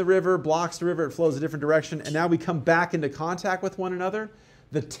 fills in the river, blocks the river, it flows a different direction, and now we come back into contact with one another.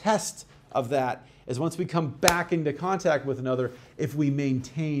 The test of that is once we come back into contact with another, if we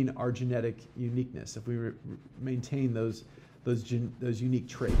maintain our genetic uniqueness, if we maintain those unique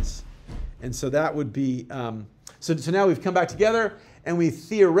traits. And so that would be, so now we've come back together, and we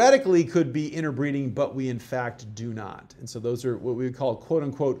theoretically could be interbreeding, but we in fact do not. And so those are what we would call quote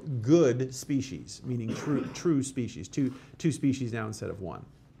unquote good species, meaning true species, two species now instead of one.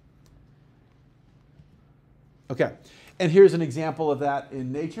 Okay, and here's an example of that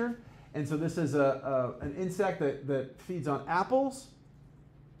in nature. And so this is an insect that feeds on apples.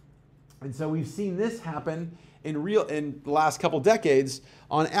 And so we've seen this happen in the last couple decades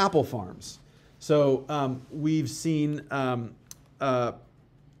on apple farms. So we've seen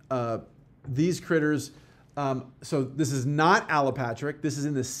these critters. So this is not allopatric. This is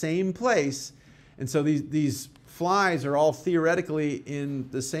in the same place. And so these flies are all theoretically in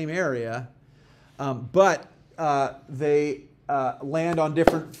the same area, but they land on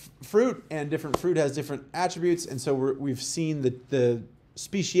different fruit, and different fruit has different attributes, and so we've seen the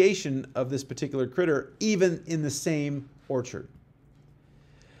speciation of this particular critter even in the same orchard.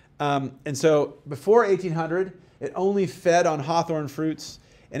 And so before 1800, it only fed on hawthorn fruits.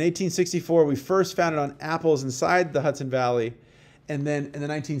 In 1864, we first found it on apples inside the Hudson Valley. And then in the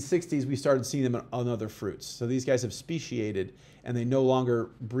 1960s, we started seeing them on other fruits. So these guys have speciated, and they no longer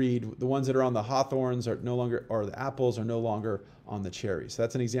breed. The ones that are on the hawthorns are no longer, or the apples are no longer on the cherries. So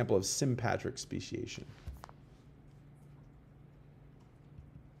that's an example of sympatric speciation.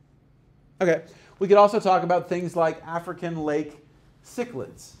 Okay, we could also talk about things like African lake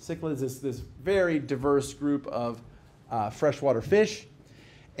cichlids. Cichlids is this very diverse group of freshwater fish.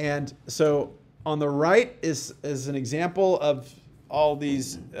 And so on the right is an example of all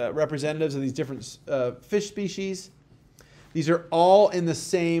these representatives of these different fish species. These are all in the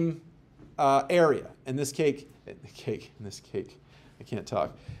same area. In this case, I can't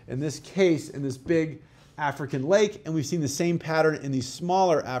talk. In this case, in this big African lake, and we've seen the same pattern in these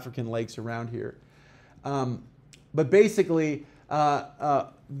smaller African lakes around here. But basically,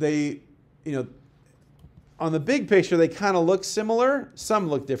 they, on the big picture, they kind of look similar. Some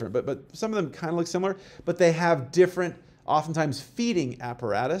look different, but some of them kind of look similar. But they have different, oftentimes, feeding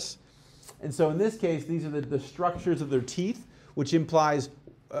apparatus. And so in this case, these are the structures of their teeth, which implies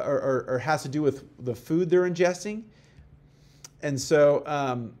or has to do with the food they're ingesting. And so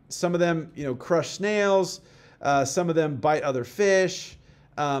some of them, crush snails. Some of them bite other fish.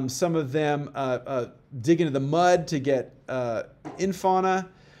 Some of them dig into the mud to get infauna.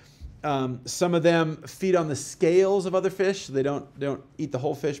 Some of them feed on the scales of other fish. So they don't eat the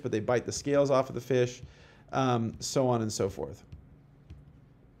whole fish, but they bite the scales off of the fish, so on and so forth.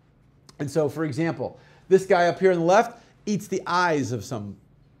 And so, for example, this guy up here on the left eats the eyes of some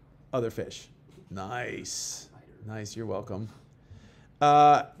other fish. Nice. Nice, you're welcome.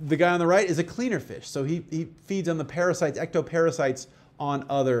 The guy on the right is a cleaner fish. So he feeds on the parasites, ectoparasites on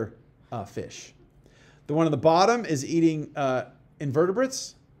other fish. The one on the bottom is eating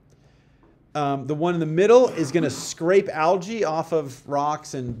invertebrates. The one in the middle is going to scrape algae off of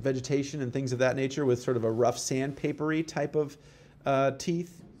rocks and vegetation and things of that nature with sort of a rough sandpapery type of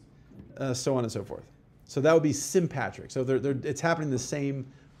teeth, so on and so forth. So that would be sympatric. So it's happening in the same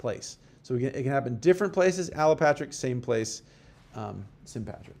place. So it can happen in different places, allopatric, same place,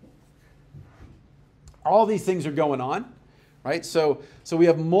 sympatric. All these things are going on, right? So we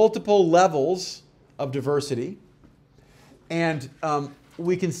have multiple levels of diversity, and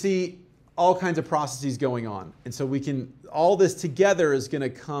we can see all kinds of processes going on. And so all this together is going to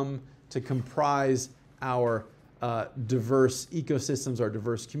come to comprise our diverse ecosystems, our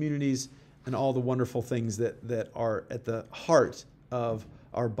diverse communities, and all the wonderful things that are at the heart of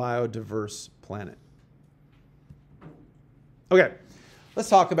our biodiverse planet. Okay, let's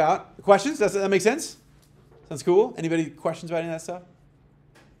talk about questions. Does that make sense? Sounds cool? Anybody questions about any of that stuff?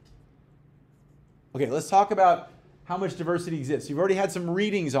 Okay, let's talk about how much diversity exists. You've already had some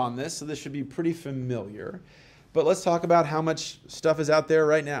readings on this, so this should be pretty familiar. But let's talk about how much stuff is out there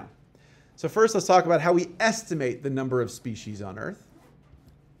right now. So first, let's talk about how we estimate the number of species on Earth.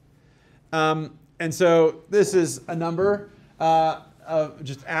 And so this is a number of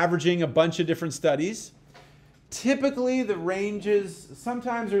just averaging a bunch of different studies. Typically, the ranges,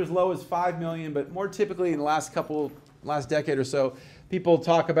 sometimes they're as low as 5 million, but more typically in the last decade or so, people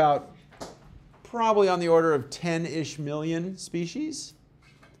talk about probably on the order of 10-ish million species,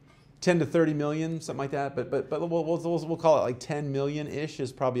 10 to 30 million, something like that. But we'll call it like 10 million-ish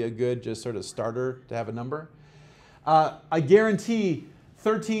is probably a good just sort of starter to have a number. I guarantee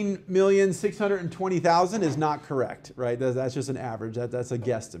 13,620,000 is not correct, right? That's just an average. That's a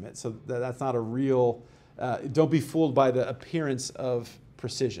guesstimate. So that's not a real. Don't be fooled by the appearance of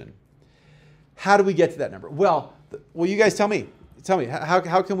precision. How do we get to that number? Well, you guys tell me. Tell me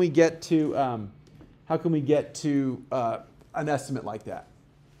how can we get to an estimate like that?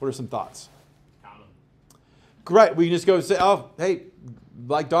 What are some thoughts? Count them. Great. We can just go say, oh, hey,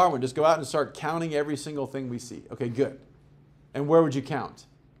 like Darwin, just go out and start counting every single thing we see. Okay, good. And where would you count?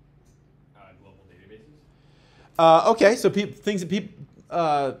 Global databases. Okay, so things that people,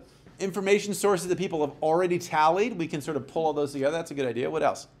 information sources that people have already tallied, we can sort of pull all those together. That's a good idea. What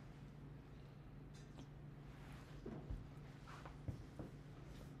else?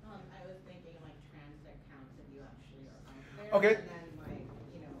 I was thinking like transect counts if you actually are out there. Okay. And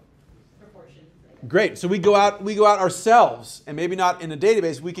then proportions. Great. So we go out ourselves, and maybe not in a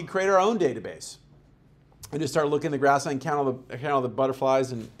database. We could create our own database and just start looking at the grassland, count all the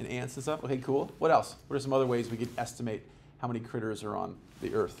butterflies and ants and stuff. Okay, cool. What else? What are some other ways we could estimate how many critters are on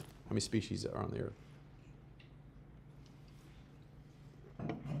the Earth? How many species are on the Earth?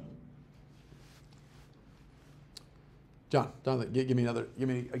 John, give me a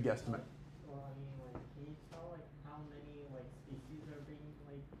guesstimate. Well, I mean, like, can you tell, like, how many, like, species are being,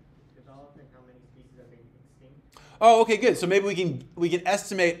 like, developed and how many species are being extinct? Oh, okay, good. So maybe we can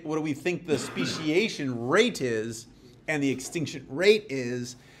estimate what do we think the speciation rate is and the extinction rate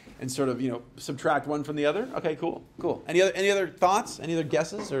is, and sort of subtract one from the other. Okay, cool. Any other thoughts? Any other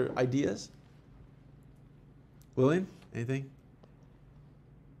guesses or ideas? William, anything?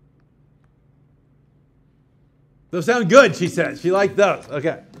 Those sound good, she says. She liked those.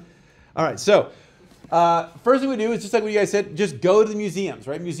 Okay. All right. So first thing we do is just like what you guys said, just go to the museums,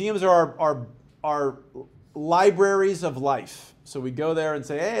 right? Museums are our libraries of life. So we go there and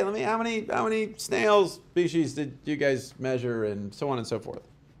say, hey, how many snails species did you guys measure, and so on and so forth.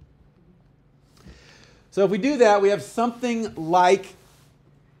 So if we do that, we have something like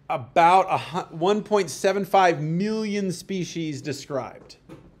about 1.75 million species described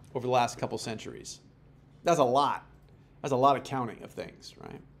over the last couple centuries. That's a lot. That's a lot of counting of things,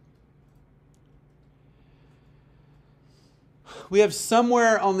 right? We have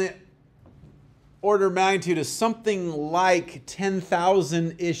somewhere on the order of magnitude of something like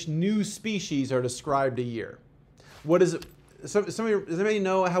 10,000-ish new species are described a year. What is it? Does anybody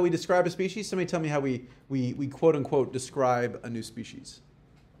know how we describe a species? Somebody tell me how we quote unquote describe a new species.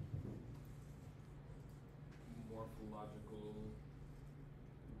 Morphological,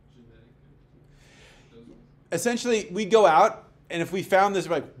 genetic. Essentially, we go out, and if we found this,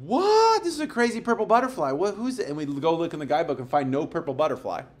 we're like, what? This is a crazy purple butterfly. Who's it? And we go look in the guidebook and find no purple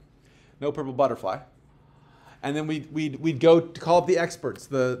butterfly. No purple butterfly. And then we'd go to call up the experts,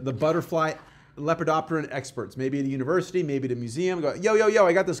 the butterfly lepidopteran experts, maybe at a university, maybe at a museum. Go, yo,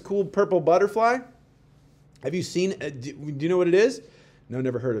 I got this cool purple butterfly. Have you seen it? Do you know what it is? No,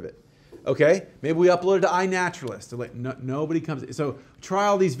 never heard of it. Okay, maybe we upload it to iNaturalist. They're like, no, nobody comes. So try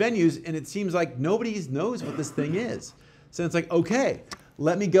all these venues, and it seems like nobody knows what this thing is. So it's like, okay,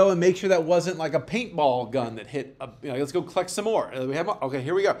 let me go and make sure that wasn't like a paintball gun that hit. Let's go collect some more. Okay,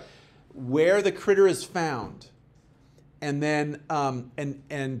 here we go. Where the critter is found, and then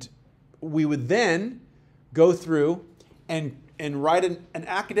and we would then go through and write an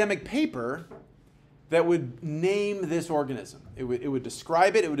academic paper that would name this organism. It would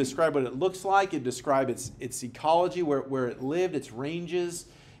describe it. It would describe what it looks like. It would describe its ecology, where it lived, its ranges,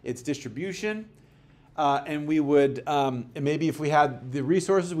 its distribution. And we would, and maybe if we had the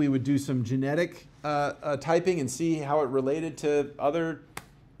resources, we would do some genetic typing and see how it related to other,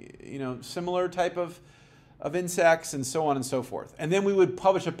 similar type of insects and so on and so forth. And then we would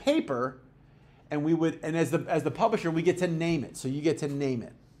publish a paper, and as the publisher, we get to name it. So you get to name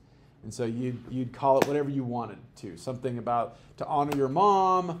it. And so you'd call it whatever you wanted to, something about to honor your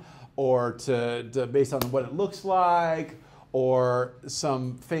mom, or to based on what it looks like, or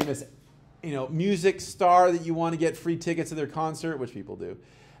some famous, music star that you want to get free tickets to their concert, which people do,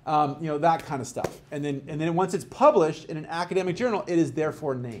 that kind of stuff. And then once it's published in an academic journal, it is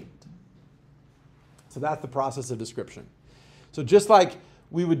therefore named. So that's the process of description. So just like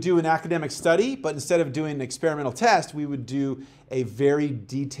we would do an academic study, but instead of doing an experimental test, we would do a very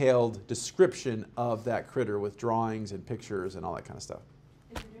detailed description of that critter with drawings and pictures and all that kind of stuff.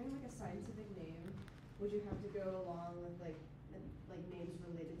 If you're doing like a scientific name, would you have to go along with like names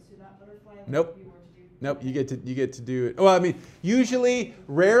related to that butterfly? Like Nope. If you were to do Nope, you get to do it. Well, I mean,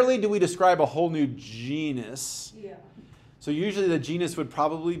 rarely do we describe a whole new genus. Yeah. So usually the genus would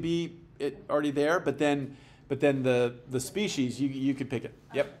probably be already there, but then the species, you could pick it.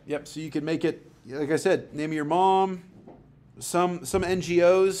 Yep. So you could make it, like I said, name of your mom. Some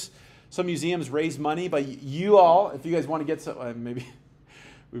NGOs, some museums raise money by you all. If you guys want to get some, maybe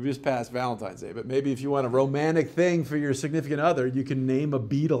we've just passed Valentine's Day, but maybe if you want a romantic thing for your significant other, you can name a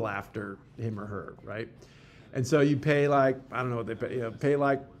beetle after him or her, right? And so you pay like, I don't know what they pay, pay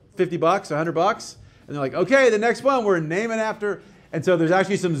like $50, $100, and they're like, okay, the next one we're naming after. And so there's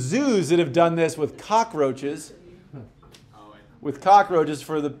actually some zoos that have done this with cockroaches. With cockroaches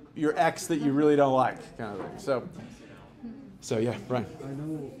for your ex that you really don't like, kind of thing. So yeah, Brian. I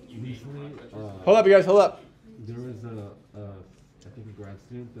know recently. Hold up, you guys. Hold up. There was I think a grad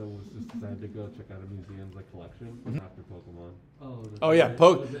student that was just decided to go check out a museum's collection after Pokemon. Oh yeah,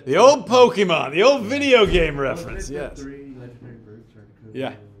 the old Pokemon, the old video game reference. Yes. Three legendary birds,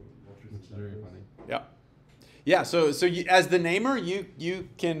 Yeah. which is very funny. Yeah. Yeah. So you, as the namer, you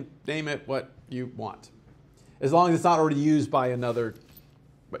can name it what you want, as long as it's not already used by another.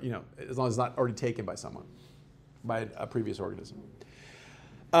 But as long as it's not already taken by someone, by a previous organism.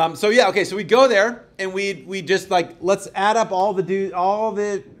 So yeah, okay. So we go there and we just let's add up all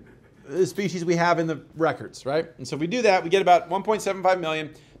the species we have in the records, right? And so if we do that, we get about 1.75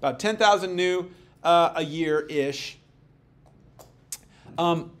 million, about 10,000 new a year ish.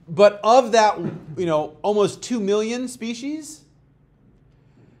 But of that, almost 2 million species,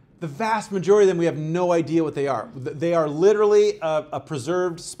 the vast majority of them, we have no idea what they are. They are literally a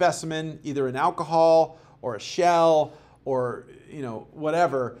preserved specimen, either in alcohol or a shell or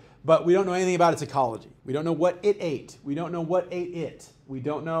whatever, but we don't know anything about its ecology. We don't know what it ate. We don't know what ate it. We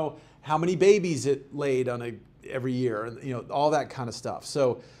don't know how many babies it laid on every year, and all that kind of stuff.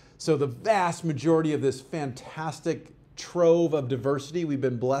 So the vast majority of this fantastic trove of diversity we've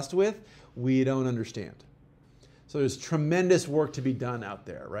been blessed with, we don't understand. So there's tremendous work to be done out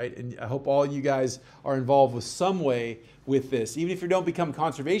there, right? And I hope all you guys are involved with some way with this. Even if you don't become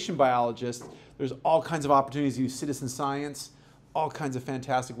conservation biologists, there's all kinds of opportunities to use citizen science, all kinds of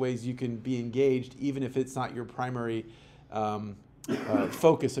fantastic ways you can be engaged, even if it's not your primary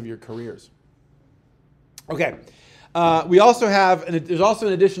focus of your careers. Okay. We also have, there's also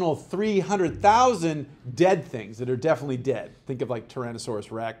an additional 300,000 dead things that are definitely dead. Think of like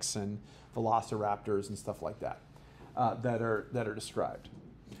Tyrannosaurus rex and velociraptors and stuff like that, that are described.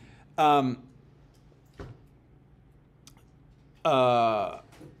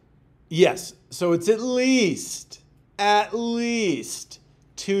 Yes, so it's at least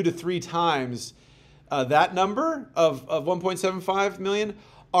 2 to 3 times that number of 1.75 million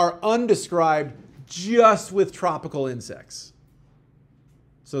are undescribed just with tropical insects.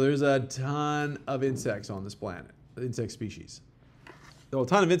 So there's a ton of insects on this planet, insect species. There's a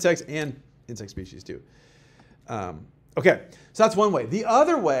ton of insects and insect species too. Okay, so that's one way. The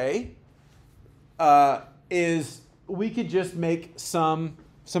other way is we could just make some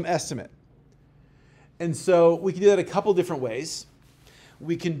estimate. And so we can do that a couple different ways.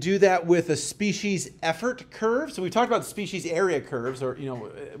 We can do that with a species effort curve. So we talked about species area curves, or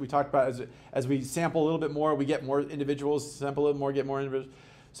we talked about as we sample a little bit more, we get more individuals, sample a little more, get more individuals.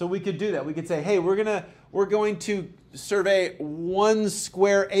 So we could do that. We could say, hey, we're going to survey 1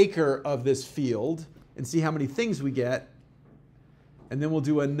 square acre of this field and see how many things we get. And then we'll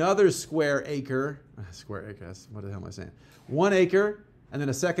do another square acre, what the hell am I saying? 1 acre, and then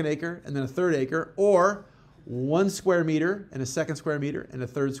a 2nd acre, and then a 3rd acre, or 1 square meter and a 2nd square meter and a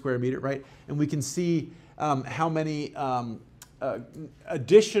 3rd square meter, right? And we can see how many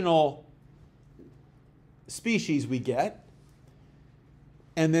additional species we get,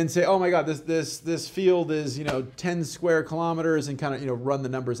 and then say, oh my God, this field is 10 square kilometers, and kind of run the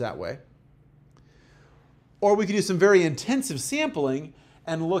numbers that way. Or we could do some very intensive sampling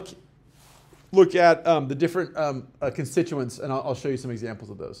and look at the different constituents, and I'll show you some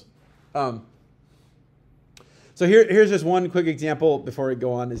examples of those. So here's just one quick example before I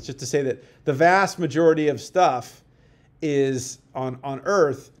go on, is just to say that the vast majority of stuff is on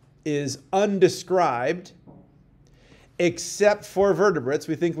Earth is undescribed, except for vertebrates.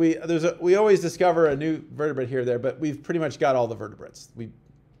 We think we always discover a new vertebrate here or there, but we've pretty much got all the vertebrates. We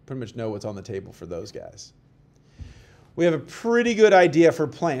pretty much know what's on the table for those guys. We have a pretty good idea for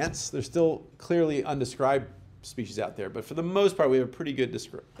plants. There's still clearly undescribed species out there, but for the most part, we have a pretty good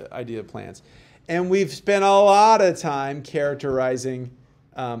idea of plants. And we've spent a lot of time characterizing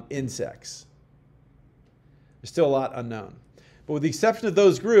insects. There's still a lot unknown. But with the exception of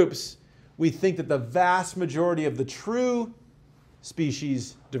those groups, we think that the vast majority of the true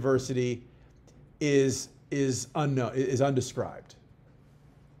species diversity is unknown, is undescribed.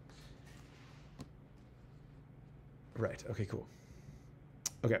 Right, okay, cool.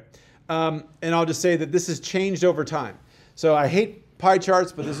 Okay, and I'll just say that this has changed over time. So I hate pie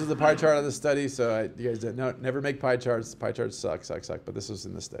charts, but this is the pie chart of the study, so you guys never make pie charts. Pie charts suck, but this was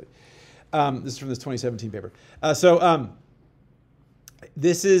in the study. This is from this 2017 paper.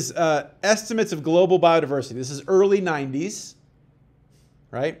 This is estimates of global biodiversity. This is early 90s,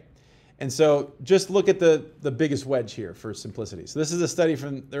 right? And so just look at the biggest wedge here for simplicity. So this is a study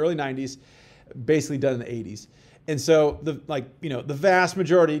from the early 90s, basically done in the 80s. And so the vast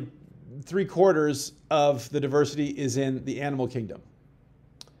majority, 3/4 of the diversity is in the animal kingdom,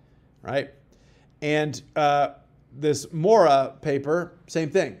 right? And this Mora paper, same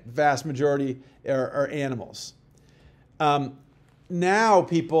thing. Vast majority are animals. Now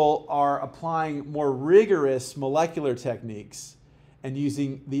people are applying more rigorous molecular techniques and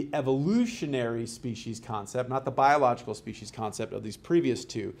using the evolutionary species concept, not the biological species concept of these previous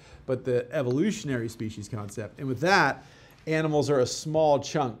two, but the evolutionary species concept. And with that, animals are a small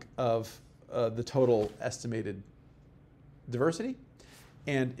chunk of the total estimated diversity,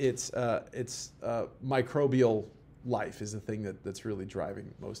 and it's microbial life is the thing that's really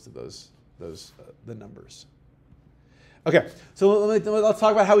driving most of the numbers. Okay, so let's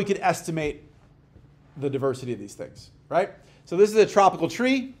talk about how we could estimate the diversity of these things, right? So this is a tropical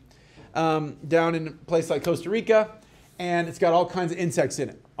tree down in a place like Costa Rica, and it's got all kinds of insects in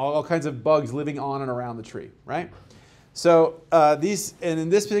it, all kinds of bugs living on and around the tree, right? So and in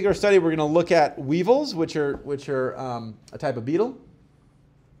this particular study, we're going to look at weevils, which are a type of beetle,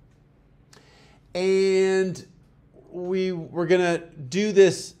 and we're going to do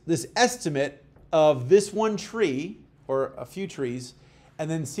this estimate of this one tree or a few trees, and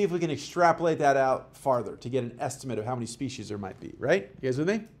then see if we can extrapolate that out farther to get an estimate of how many species there might be, right? You guys with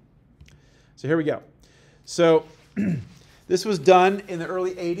me? So here we go. So this was done in the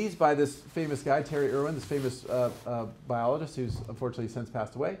early 80s by this famous guy, Terry Irwin, this famous biologist who's unfortunately since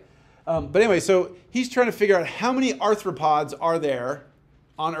passed away. But anyway, so he's trying to figure out how many arthropods are there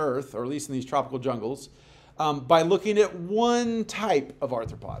on Earth, or at least in these tropical jungles, by looking at one type of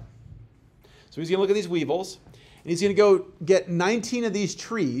arthropod. So he's going to look at these weevils, and he's going to go get 19 of these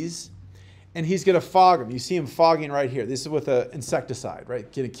trees, and he's going to fog them. You see him fogging right here. This is with an insecticide, right?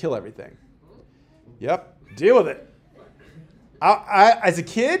 Going to kill everything. Yep, deal with it. As a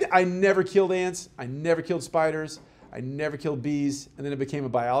kid, I never killed ants. I never killed spiders. I never killed bees. And then I became a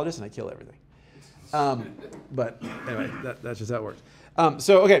biologist, and I kill everything. But anyway, that's just how it works.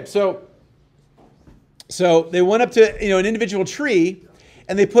 So they went up to an individual tree,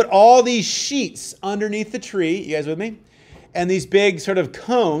 and they put all these sheets underneath the tree. You guys with me? And these big sort of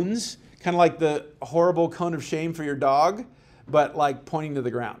cones, kind of like the horrible cone of shame for your dog, but like pointing to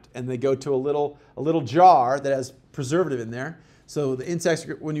the ground. And they go to a little jar that has preservative in there. So the insects,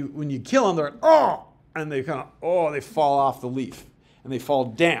 when you kill them, they're like, oh, and they they fall off the leaf and they fall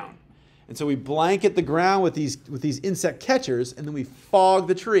down. And so we blanket the ground with these insect catchers, and then we fog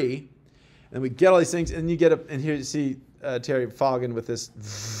the tree, and then we get all these things, and and here you see Terry fogging with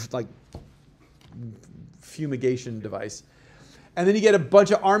this like fumigation device. And then you get a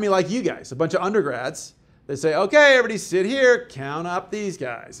bunch of army like you guys, a bunch of undergrads. They say, okay, everybody sit here, count up these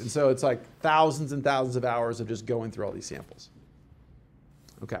guys. And so it's like thousands and thousands of hours of just going through all these samples.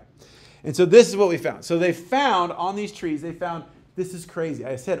 Okay. And so this is what we found. So they found on these trees, this is crazy.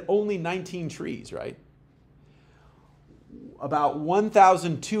 I said only 19 trees, right? About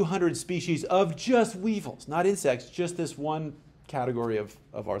 1,200 species of just weevils, not insects, just this one category of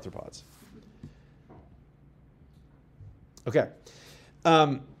arthropods. Okay.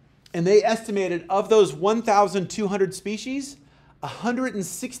 And they estimated of those 1,200 species,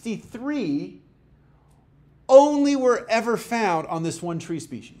 163 only were ever found on this one tree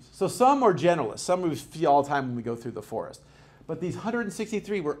species. So some are generalists. Some we see all the time when we go through the forest. But these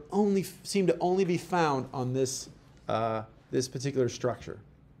 163 seem to only be found on this particular structure.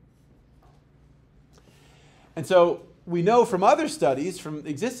 And so we know from other studies, from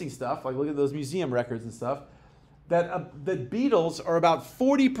existing stuff, like look at those museum records and stuff, that beetles are about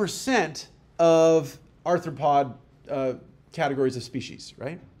 40% of arthropod categories of species,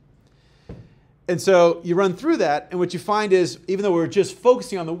 right? And so you run through that, and what you find is, even though we're just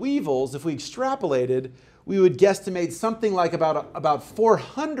focusing on the weevils, if we extrapolated, we would guesstimate something like about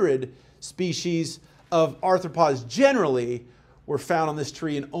 400 species of arthropods generally were found on this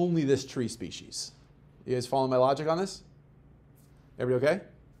tree, and only this tree species. You guys following my logic on this? Everybody okay?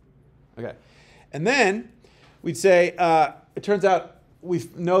 Okay. And then we'd say, it turns out we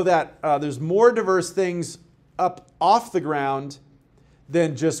know that there's more diverse things up off the ground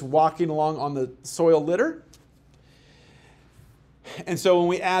than just walking along on the soil litter. And so when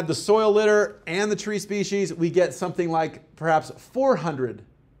we add the soil litter and the tree species, we get something like perhaps 400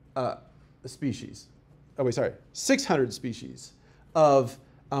 species. Oh, wait, sorry, 600 species of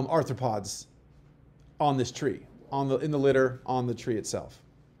arthropods on this tree, in the litter, on the tree itself.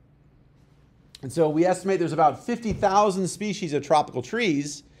 And so we estimate there's about 50,000 species of tropical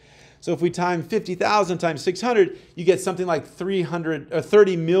trees. So if we time 50,000 times 600, you get something like 30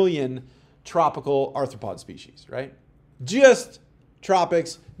 million tropical arthropod species, right? Just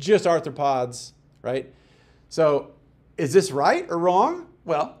tropics, just arthropods, right? So is this right or wrong?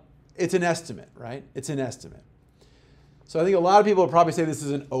 Well, it's an estimate, right? It's an estimate. So I think a lot of people would probably say this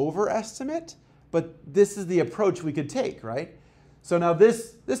is an overestimate, but this is the approach we could take, right? So now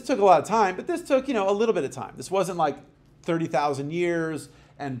this took a lot of time, but this took, a little bit of time. This wasn't like 30,000 years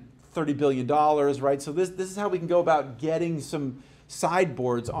and $30 billion, right? So this is how we can go about getting some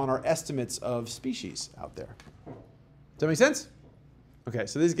sideboards on our estimates of species out there. Does that make sense? Okay,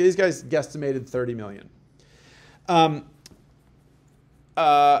 so these guys guesstimated 30 million.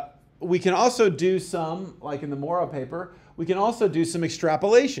 We can also do some, like in the Morrow paper, we can also do some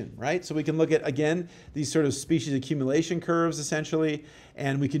extrapolation, right? So we can look at, again, these sort of species accumulation curves, essentially,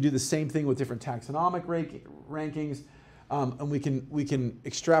 and we can do the same thing with different taxonomic rankings. and we can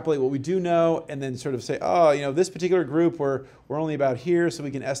extrapolate what we do know, and then sort of say, oh, you know, this particular group we're only about here, so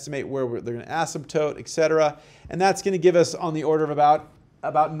we can estimate where they're going to asymptote, et cetera. And that's going to give us on the order of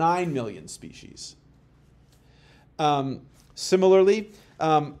about 9 million species. Similarly,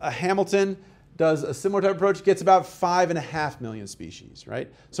 Hamilton does a similar type of approach, gets about 5.5 million species, right?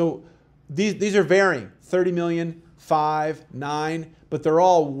 So these are varying, 30 million, 5, 9, but they're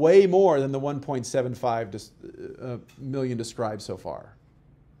all way more than the 1.75 million described so far.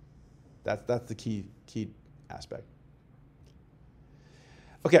 That's the key aspect.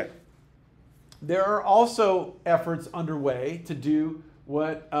 Okay. There are also efforts underway to do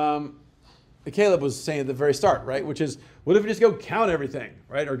what Caleb was saying at the very start, right? Which is, what if we just go count everything,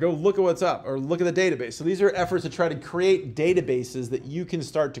 right? Or go look at what's up, or look at the database. So these are efforts to try to create databases that you can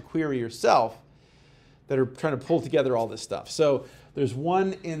start to query yourself that are trying to pull together all this stuff. So there's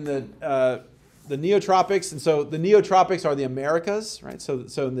one in the neotropics, and so the neotropics are the Americas, right? So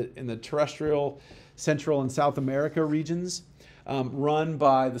in the terrestrial, Central and South America regions, run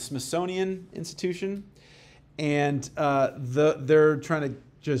by the Smithsonian Institution, and they're trying to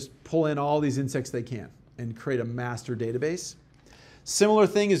just pull in all these insects they can and create a master database. Similar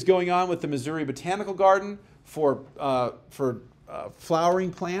thing is going on with the Missouri Botanical Garden for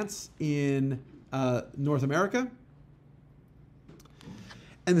flowering plants in North America.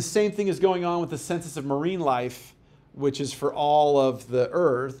 And the same thing is going on with the Census of Marine Life, which is for all of the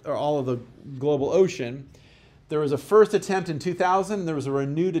Earth, or all of the global ocean. There was a first attempt in 2000, and there was a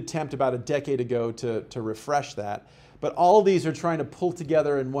renewed attempt about a decade ago to refresh that. But all of these are trying to pull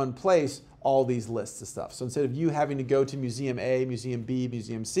together in one place all these lists of stuff. So instead of you having to go to Museum A, Museum B,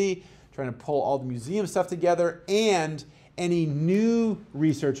 Museum C, trying to pull all the museum stuff together, and any new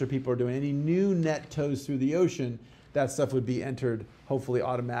research that people are doing, any new net tows through the ocean, that stuff would be entered hopefully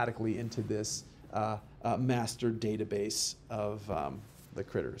automatically into this master database of the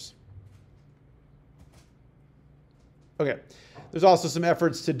critters. Okay, there's also some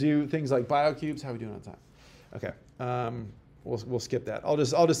efforts to do things like biocubes. How are we doing on time? Okay, we'll skip that. I'll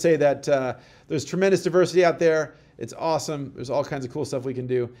just say that there's tremendous diversity out there. It's awesome. There's all kinds of cool stuff we can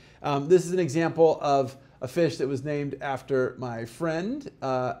do. This is an example of a fish that was named after my friend,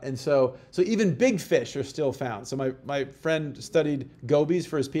 and so even big fish are still found. So my friend studied gobies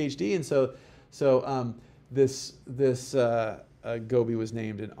for his PhD, and so this goby was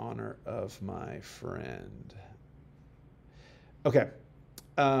named in honor of my friend. Okay.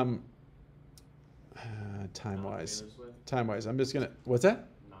 Time-wise, I'm just gonna. What's that?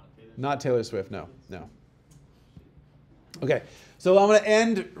 Not Taylor Swift. No. Okay, so I'm going to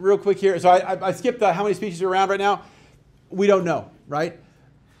end real quick here. So I skipped how many species are around right now. We don't know, right?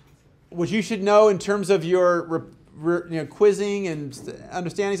 What you should know in terms of your quizzing and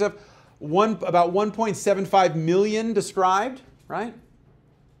understanding stuff, about 1.75 million described, right?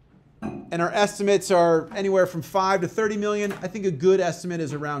 And our estimates are anywhere from 5 to 30 million. I think a good estimate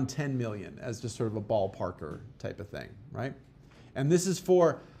is around 10 million as just sort of a ballparker type of thing, right? And this is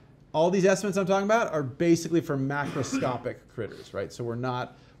for, all these estimates I'm talking about are basically for macroscopic critters, right? So we're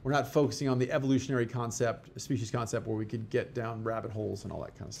not focusing on the evolutionary concept, species concept, where we could get down rabbit holes and all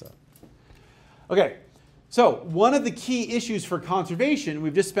that kind of stuff. Okay, so one of the key issues for conservation,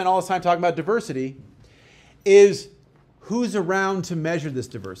 we've just spent all this time talking about diversity, is who's around to measure this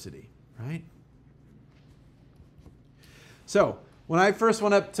diversity, right? So when I first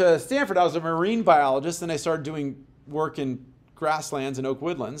went up to Stanford, I was a marine biologist, and I started doing work in grasslands and oak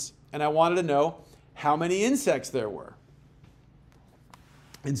woodlands, and I wanted to know how many insects there were.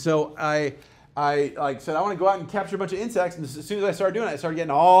 And so I said, I want to go out and capture a bunch of insects, and as soon as I started doing it, I started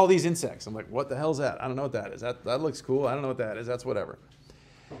getting all these insects. I'm like, what the hell is that? I don't know what that is. That looks cool. I don't know what that is. That's whatever.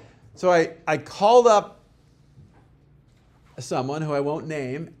 So I called up someone who I won't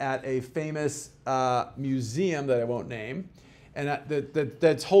name at a famous museum that I won't name, and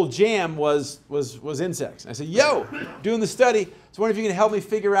that whole jam was insects. And I said, yo, doing the study, so I wonder if you can help me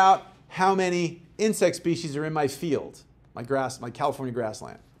figure out how many insect species are in my field, my California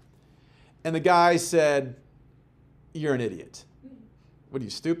grassland. And the guy said, you're an idiot. What, are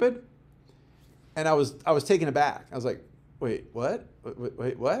you stupid? And I was taken aback. I was like, wait, what?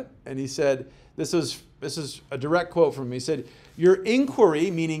 Wait, what? And he said, this is a direct quote from him. He said, your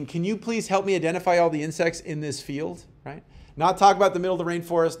inquiry, meaning can you please help me identify all the insects in this field, right? Not talk about the middle of the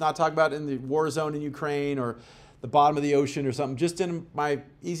rainforest, not talk about in the war zone in Ukraine or the bottom of the ocean or something, just in my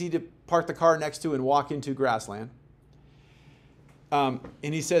easy to park the car next to and walk into grassland. And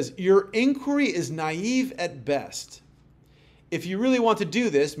he says, your inquiry is naive at best. If you really want to do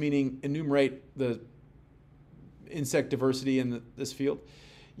this, meaning enumerate the insect diversity in this field,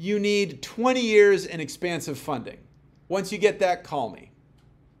 you need 20 years and expansive funding. Once you get that, call me.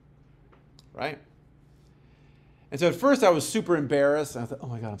 Right? And so at first I was super embarrassed. And I thought, oh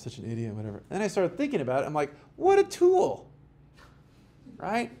my God, I'm such an idiot, whatever. And then I started thinking about it. I'm like, what a tool.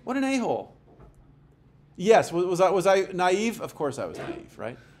 Right? What an a-hole. Yes, was I naive? Of course I was naive,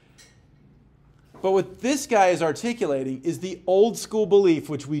 right? But what this guy is articulating is the old school belief,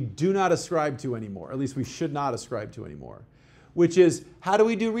 which we do not ascribe to anymore, at least we should not ascribe to anymore, which is, how do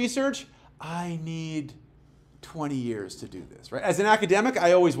we do research? I need 20 years to do this, right? As an academic,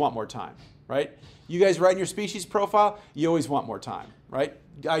 I always want more time, right? You guys write in your species profile, you always want more time, right?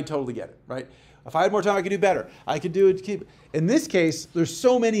 I totally get it, right? If I had more time, I could do better. I could do it. In this case, there's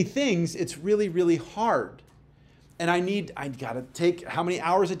so many things, it's really, really hard. And I got to take how many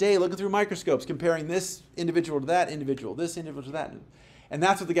hours a day looking through microscopes, comparing this individual to that individual, this individual to that. And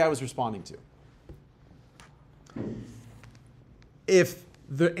that's what the guy was responding to. If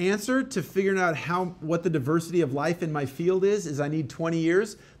the answer to figuring out what the diversity of life in my field is I need 20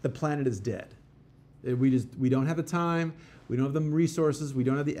 years, the planet is dead. We don't have the time, we don't have the resources, we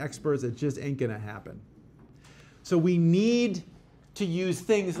don't have the experts, it just ain't gonna happen. So we need to use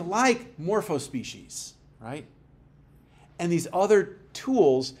things like morphospecies, right? And these other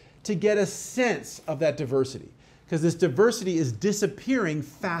tools to get a sense of that diversity. Because this diversity is disappearing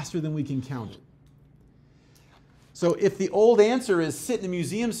faster than we can count it. So if the old answer is sit in a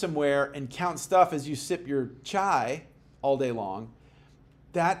museum somewhere and count stuff as you sip your chai all day long,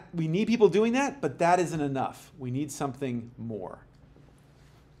 we need people doing that, but that isn't enough. We need something more.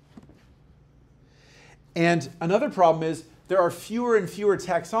 And another problem is there are fewer and fewer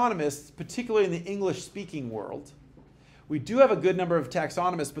taxonomists, particularly in the English-speaking world. We do have a good number of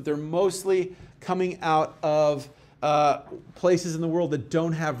taxonomists, but they're mostly coming out of places in the world that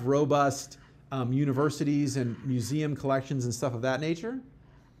don't have robust universities and museum collections and stuff of that nature,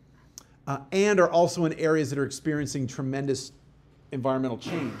 and are also in areas that are experiencing tremendous environmental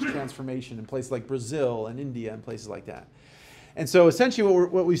change, transformation in places like Brazil and India and places like that. And so essentially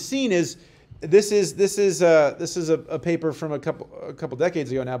what we've seen is this is a paper from a couple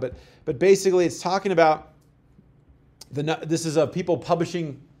decades ago now, but basically it's talking about this is people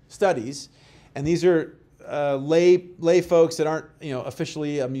publishing studies, and these are lay folks that aren't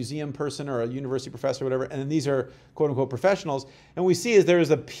officially a museum person or a university professor or whatever, and then these are quote unquote professionals. And we see is there is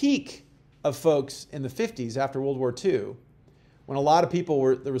a peak of folks in the 50s after World War II, when a lot of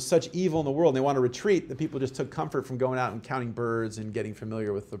people there was such evil in the world and they wanted to retreat, that people just took comfort from going out and counting birds and getting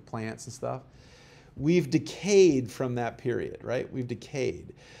familiar with the plants and stuff. We've decayed from that period, right? We've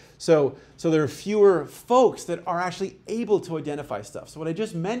decayed. So there are fewer folks that are actually able to identify stuff. So what I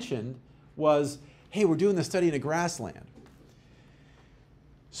just mentioned was, hey, we're doing the study in a grassland.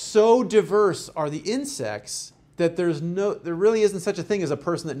 So diverse are the insects that there really isn't such a thing as a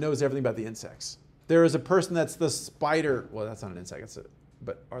person that knows everything about the insects. There is a person that's the spider. Well, that's not an insect, it's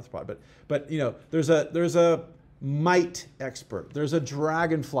arthropod. But there's a mite expert. There's a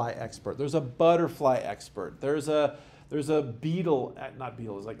dragonfly expert. There's a butterfly expert. There's a beetle, not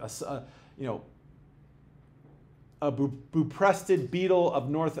beetle, it's like a buprestid beetle of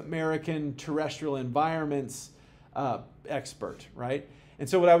North American terrestrial environments expert, right? And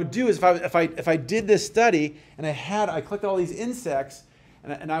so what I would do is if I did this study and I collected all these insects,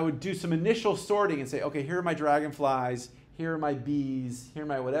 and I would do some initial sorting and say, okay, here are my dragonflies, here are my bees, here are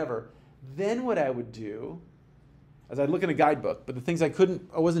my whatever. Then what I would do is I'd look in a guidebook, but the things I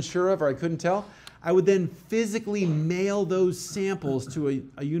wasn't sure of or I couldn't tell, I would then physically mail those samples to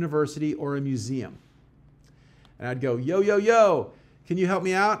a university or a museum. And I'd go, yo, can you help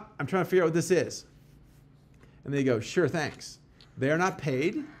me out? I'm trying to figure out what this is. And they go, sure, thanks. They are not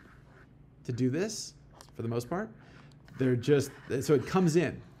paid to do this, for the most part. They're just, so it comes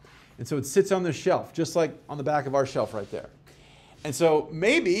in. And so it sits on the shelf, just like on the back of our shelf right there. And so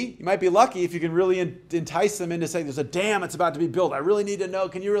maybe you might be lucky if you can really entice them into saying, there's a dam that's about to be built. I really need to know.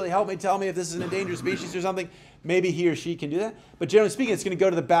 Can you really help me tell me if this is an endangered species or something? Maybe he or she can do that. But generally speaking, it's going to go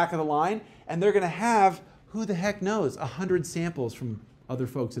to the back of the line, and they're going to have, who the heck knows, 100 samples from other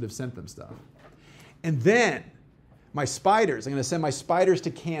folks that have sent them stuff. And then my spiders, I'm going to send my spiders to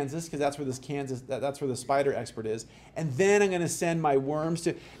Kansas, because that's where that's where the spider expert is. And then I'm going to send my worms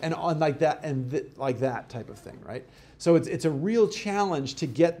to, and on like that, like that type of thing, right? So it's a real challenge to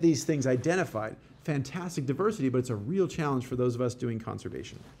get these things identified. Fantastic diversity, but it's a real challenge for those of us doing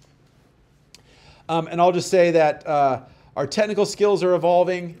conservation. And I'll just say that our technical skills are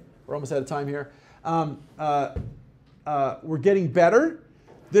evolving. We're almost out of time here. We're getting better.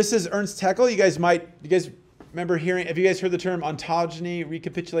 This is Ernst Haeckel. You guys remember hearing, have you guys heard the term ontogeny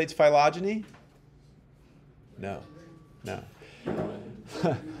recapitulates phylogeny? No.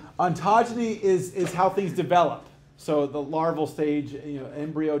 Ontogeny is how things develop. So the larval stage,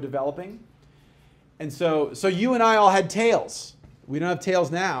 embryo developing. And so you and I all had tails. We don't have tails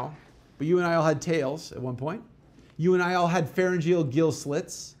now, but you and I all had tails at one point. You and I all had pharyngeal gill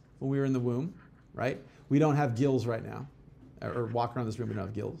slits when we were in the womb, right? We don't have gills right now, or walk around this room, we don't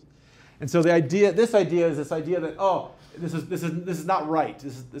have gills. And so this idea is this idea that, oh, this is not right,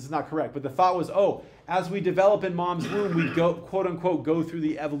 this is not correct. But the thought was, oh, as we develop in mom's womb, we go, quote unquote, go through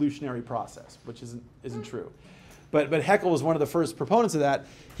the evolutionary process, which isn't true. But Haeckel was one of the first proponents of that.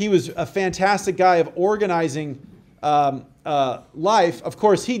 He was a fantastic guy of organizing life. Of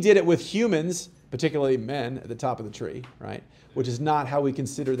course, he did it with humans, particularly men, at the top of the tree, right? Which is not how we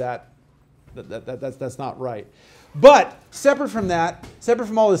consider that's not right. But separate from that, separate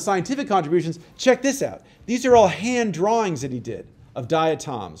from all his scientific contributions, check this out. These are all hand drawings that he did of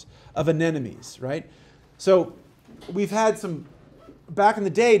diatoms, of anemones, right? So we've had some, back in the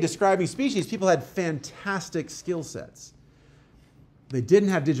day, describing species, people had fantastic skill sets. They didn't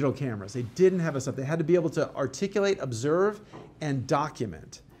have digital cameras. They didn't have a stuff. They had to be able to articulate, observe, and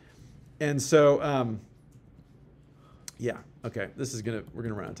document. And so, yeah, okay, we're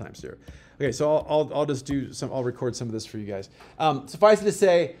gonna run out of time here. Okay, so I'll just I'll record some of this for you guys. Suffice it to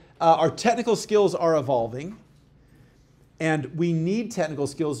say, our technical skills are evolving, and we need technical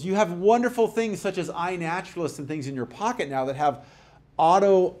skills. You have wonderful things such as iNaturalist and things in your pocket now that have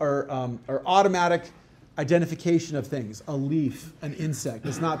automatic identification of things, a leaf, an insect.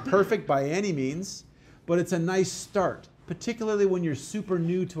 It's not perfect by any means, but it's a nice start, particularly when you're super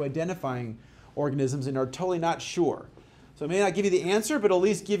new to identifying organisms and are totally not sure. So it may not give you the answer, but at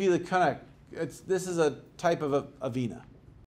least give you the kind of, this is a type of a Avena.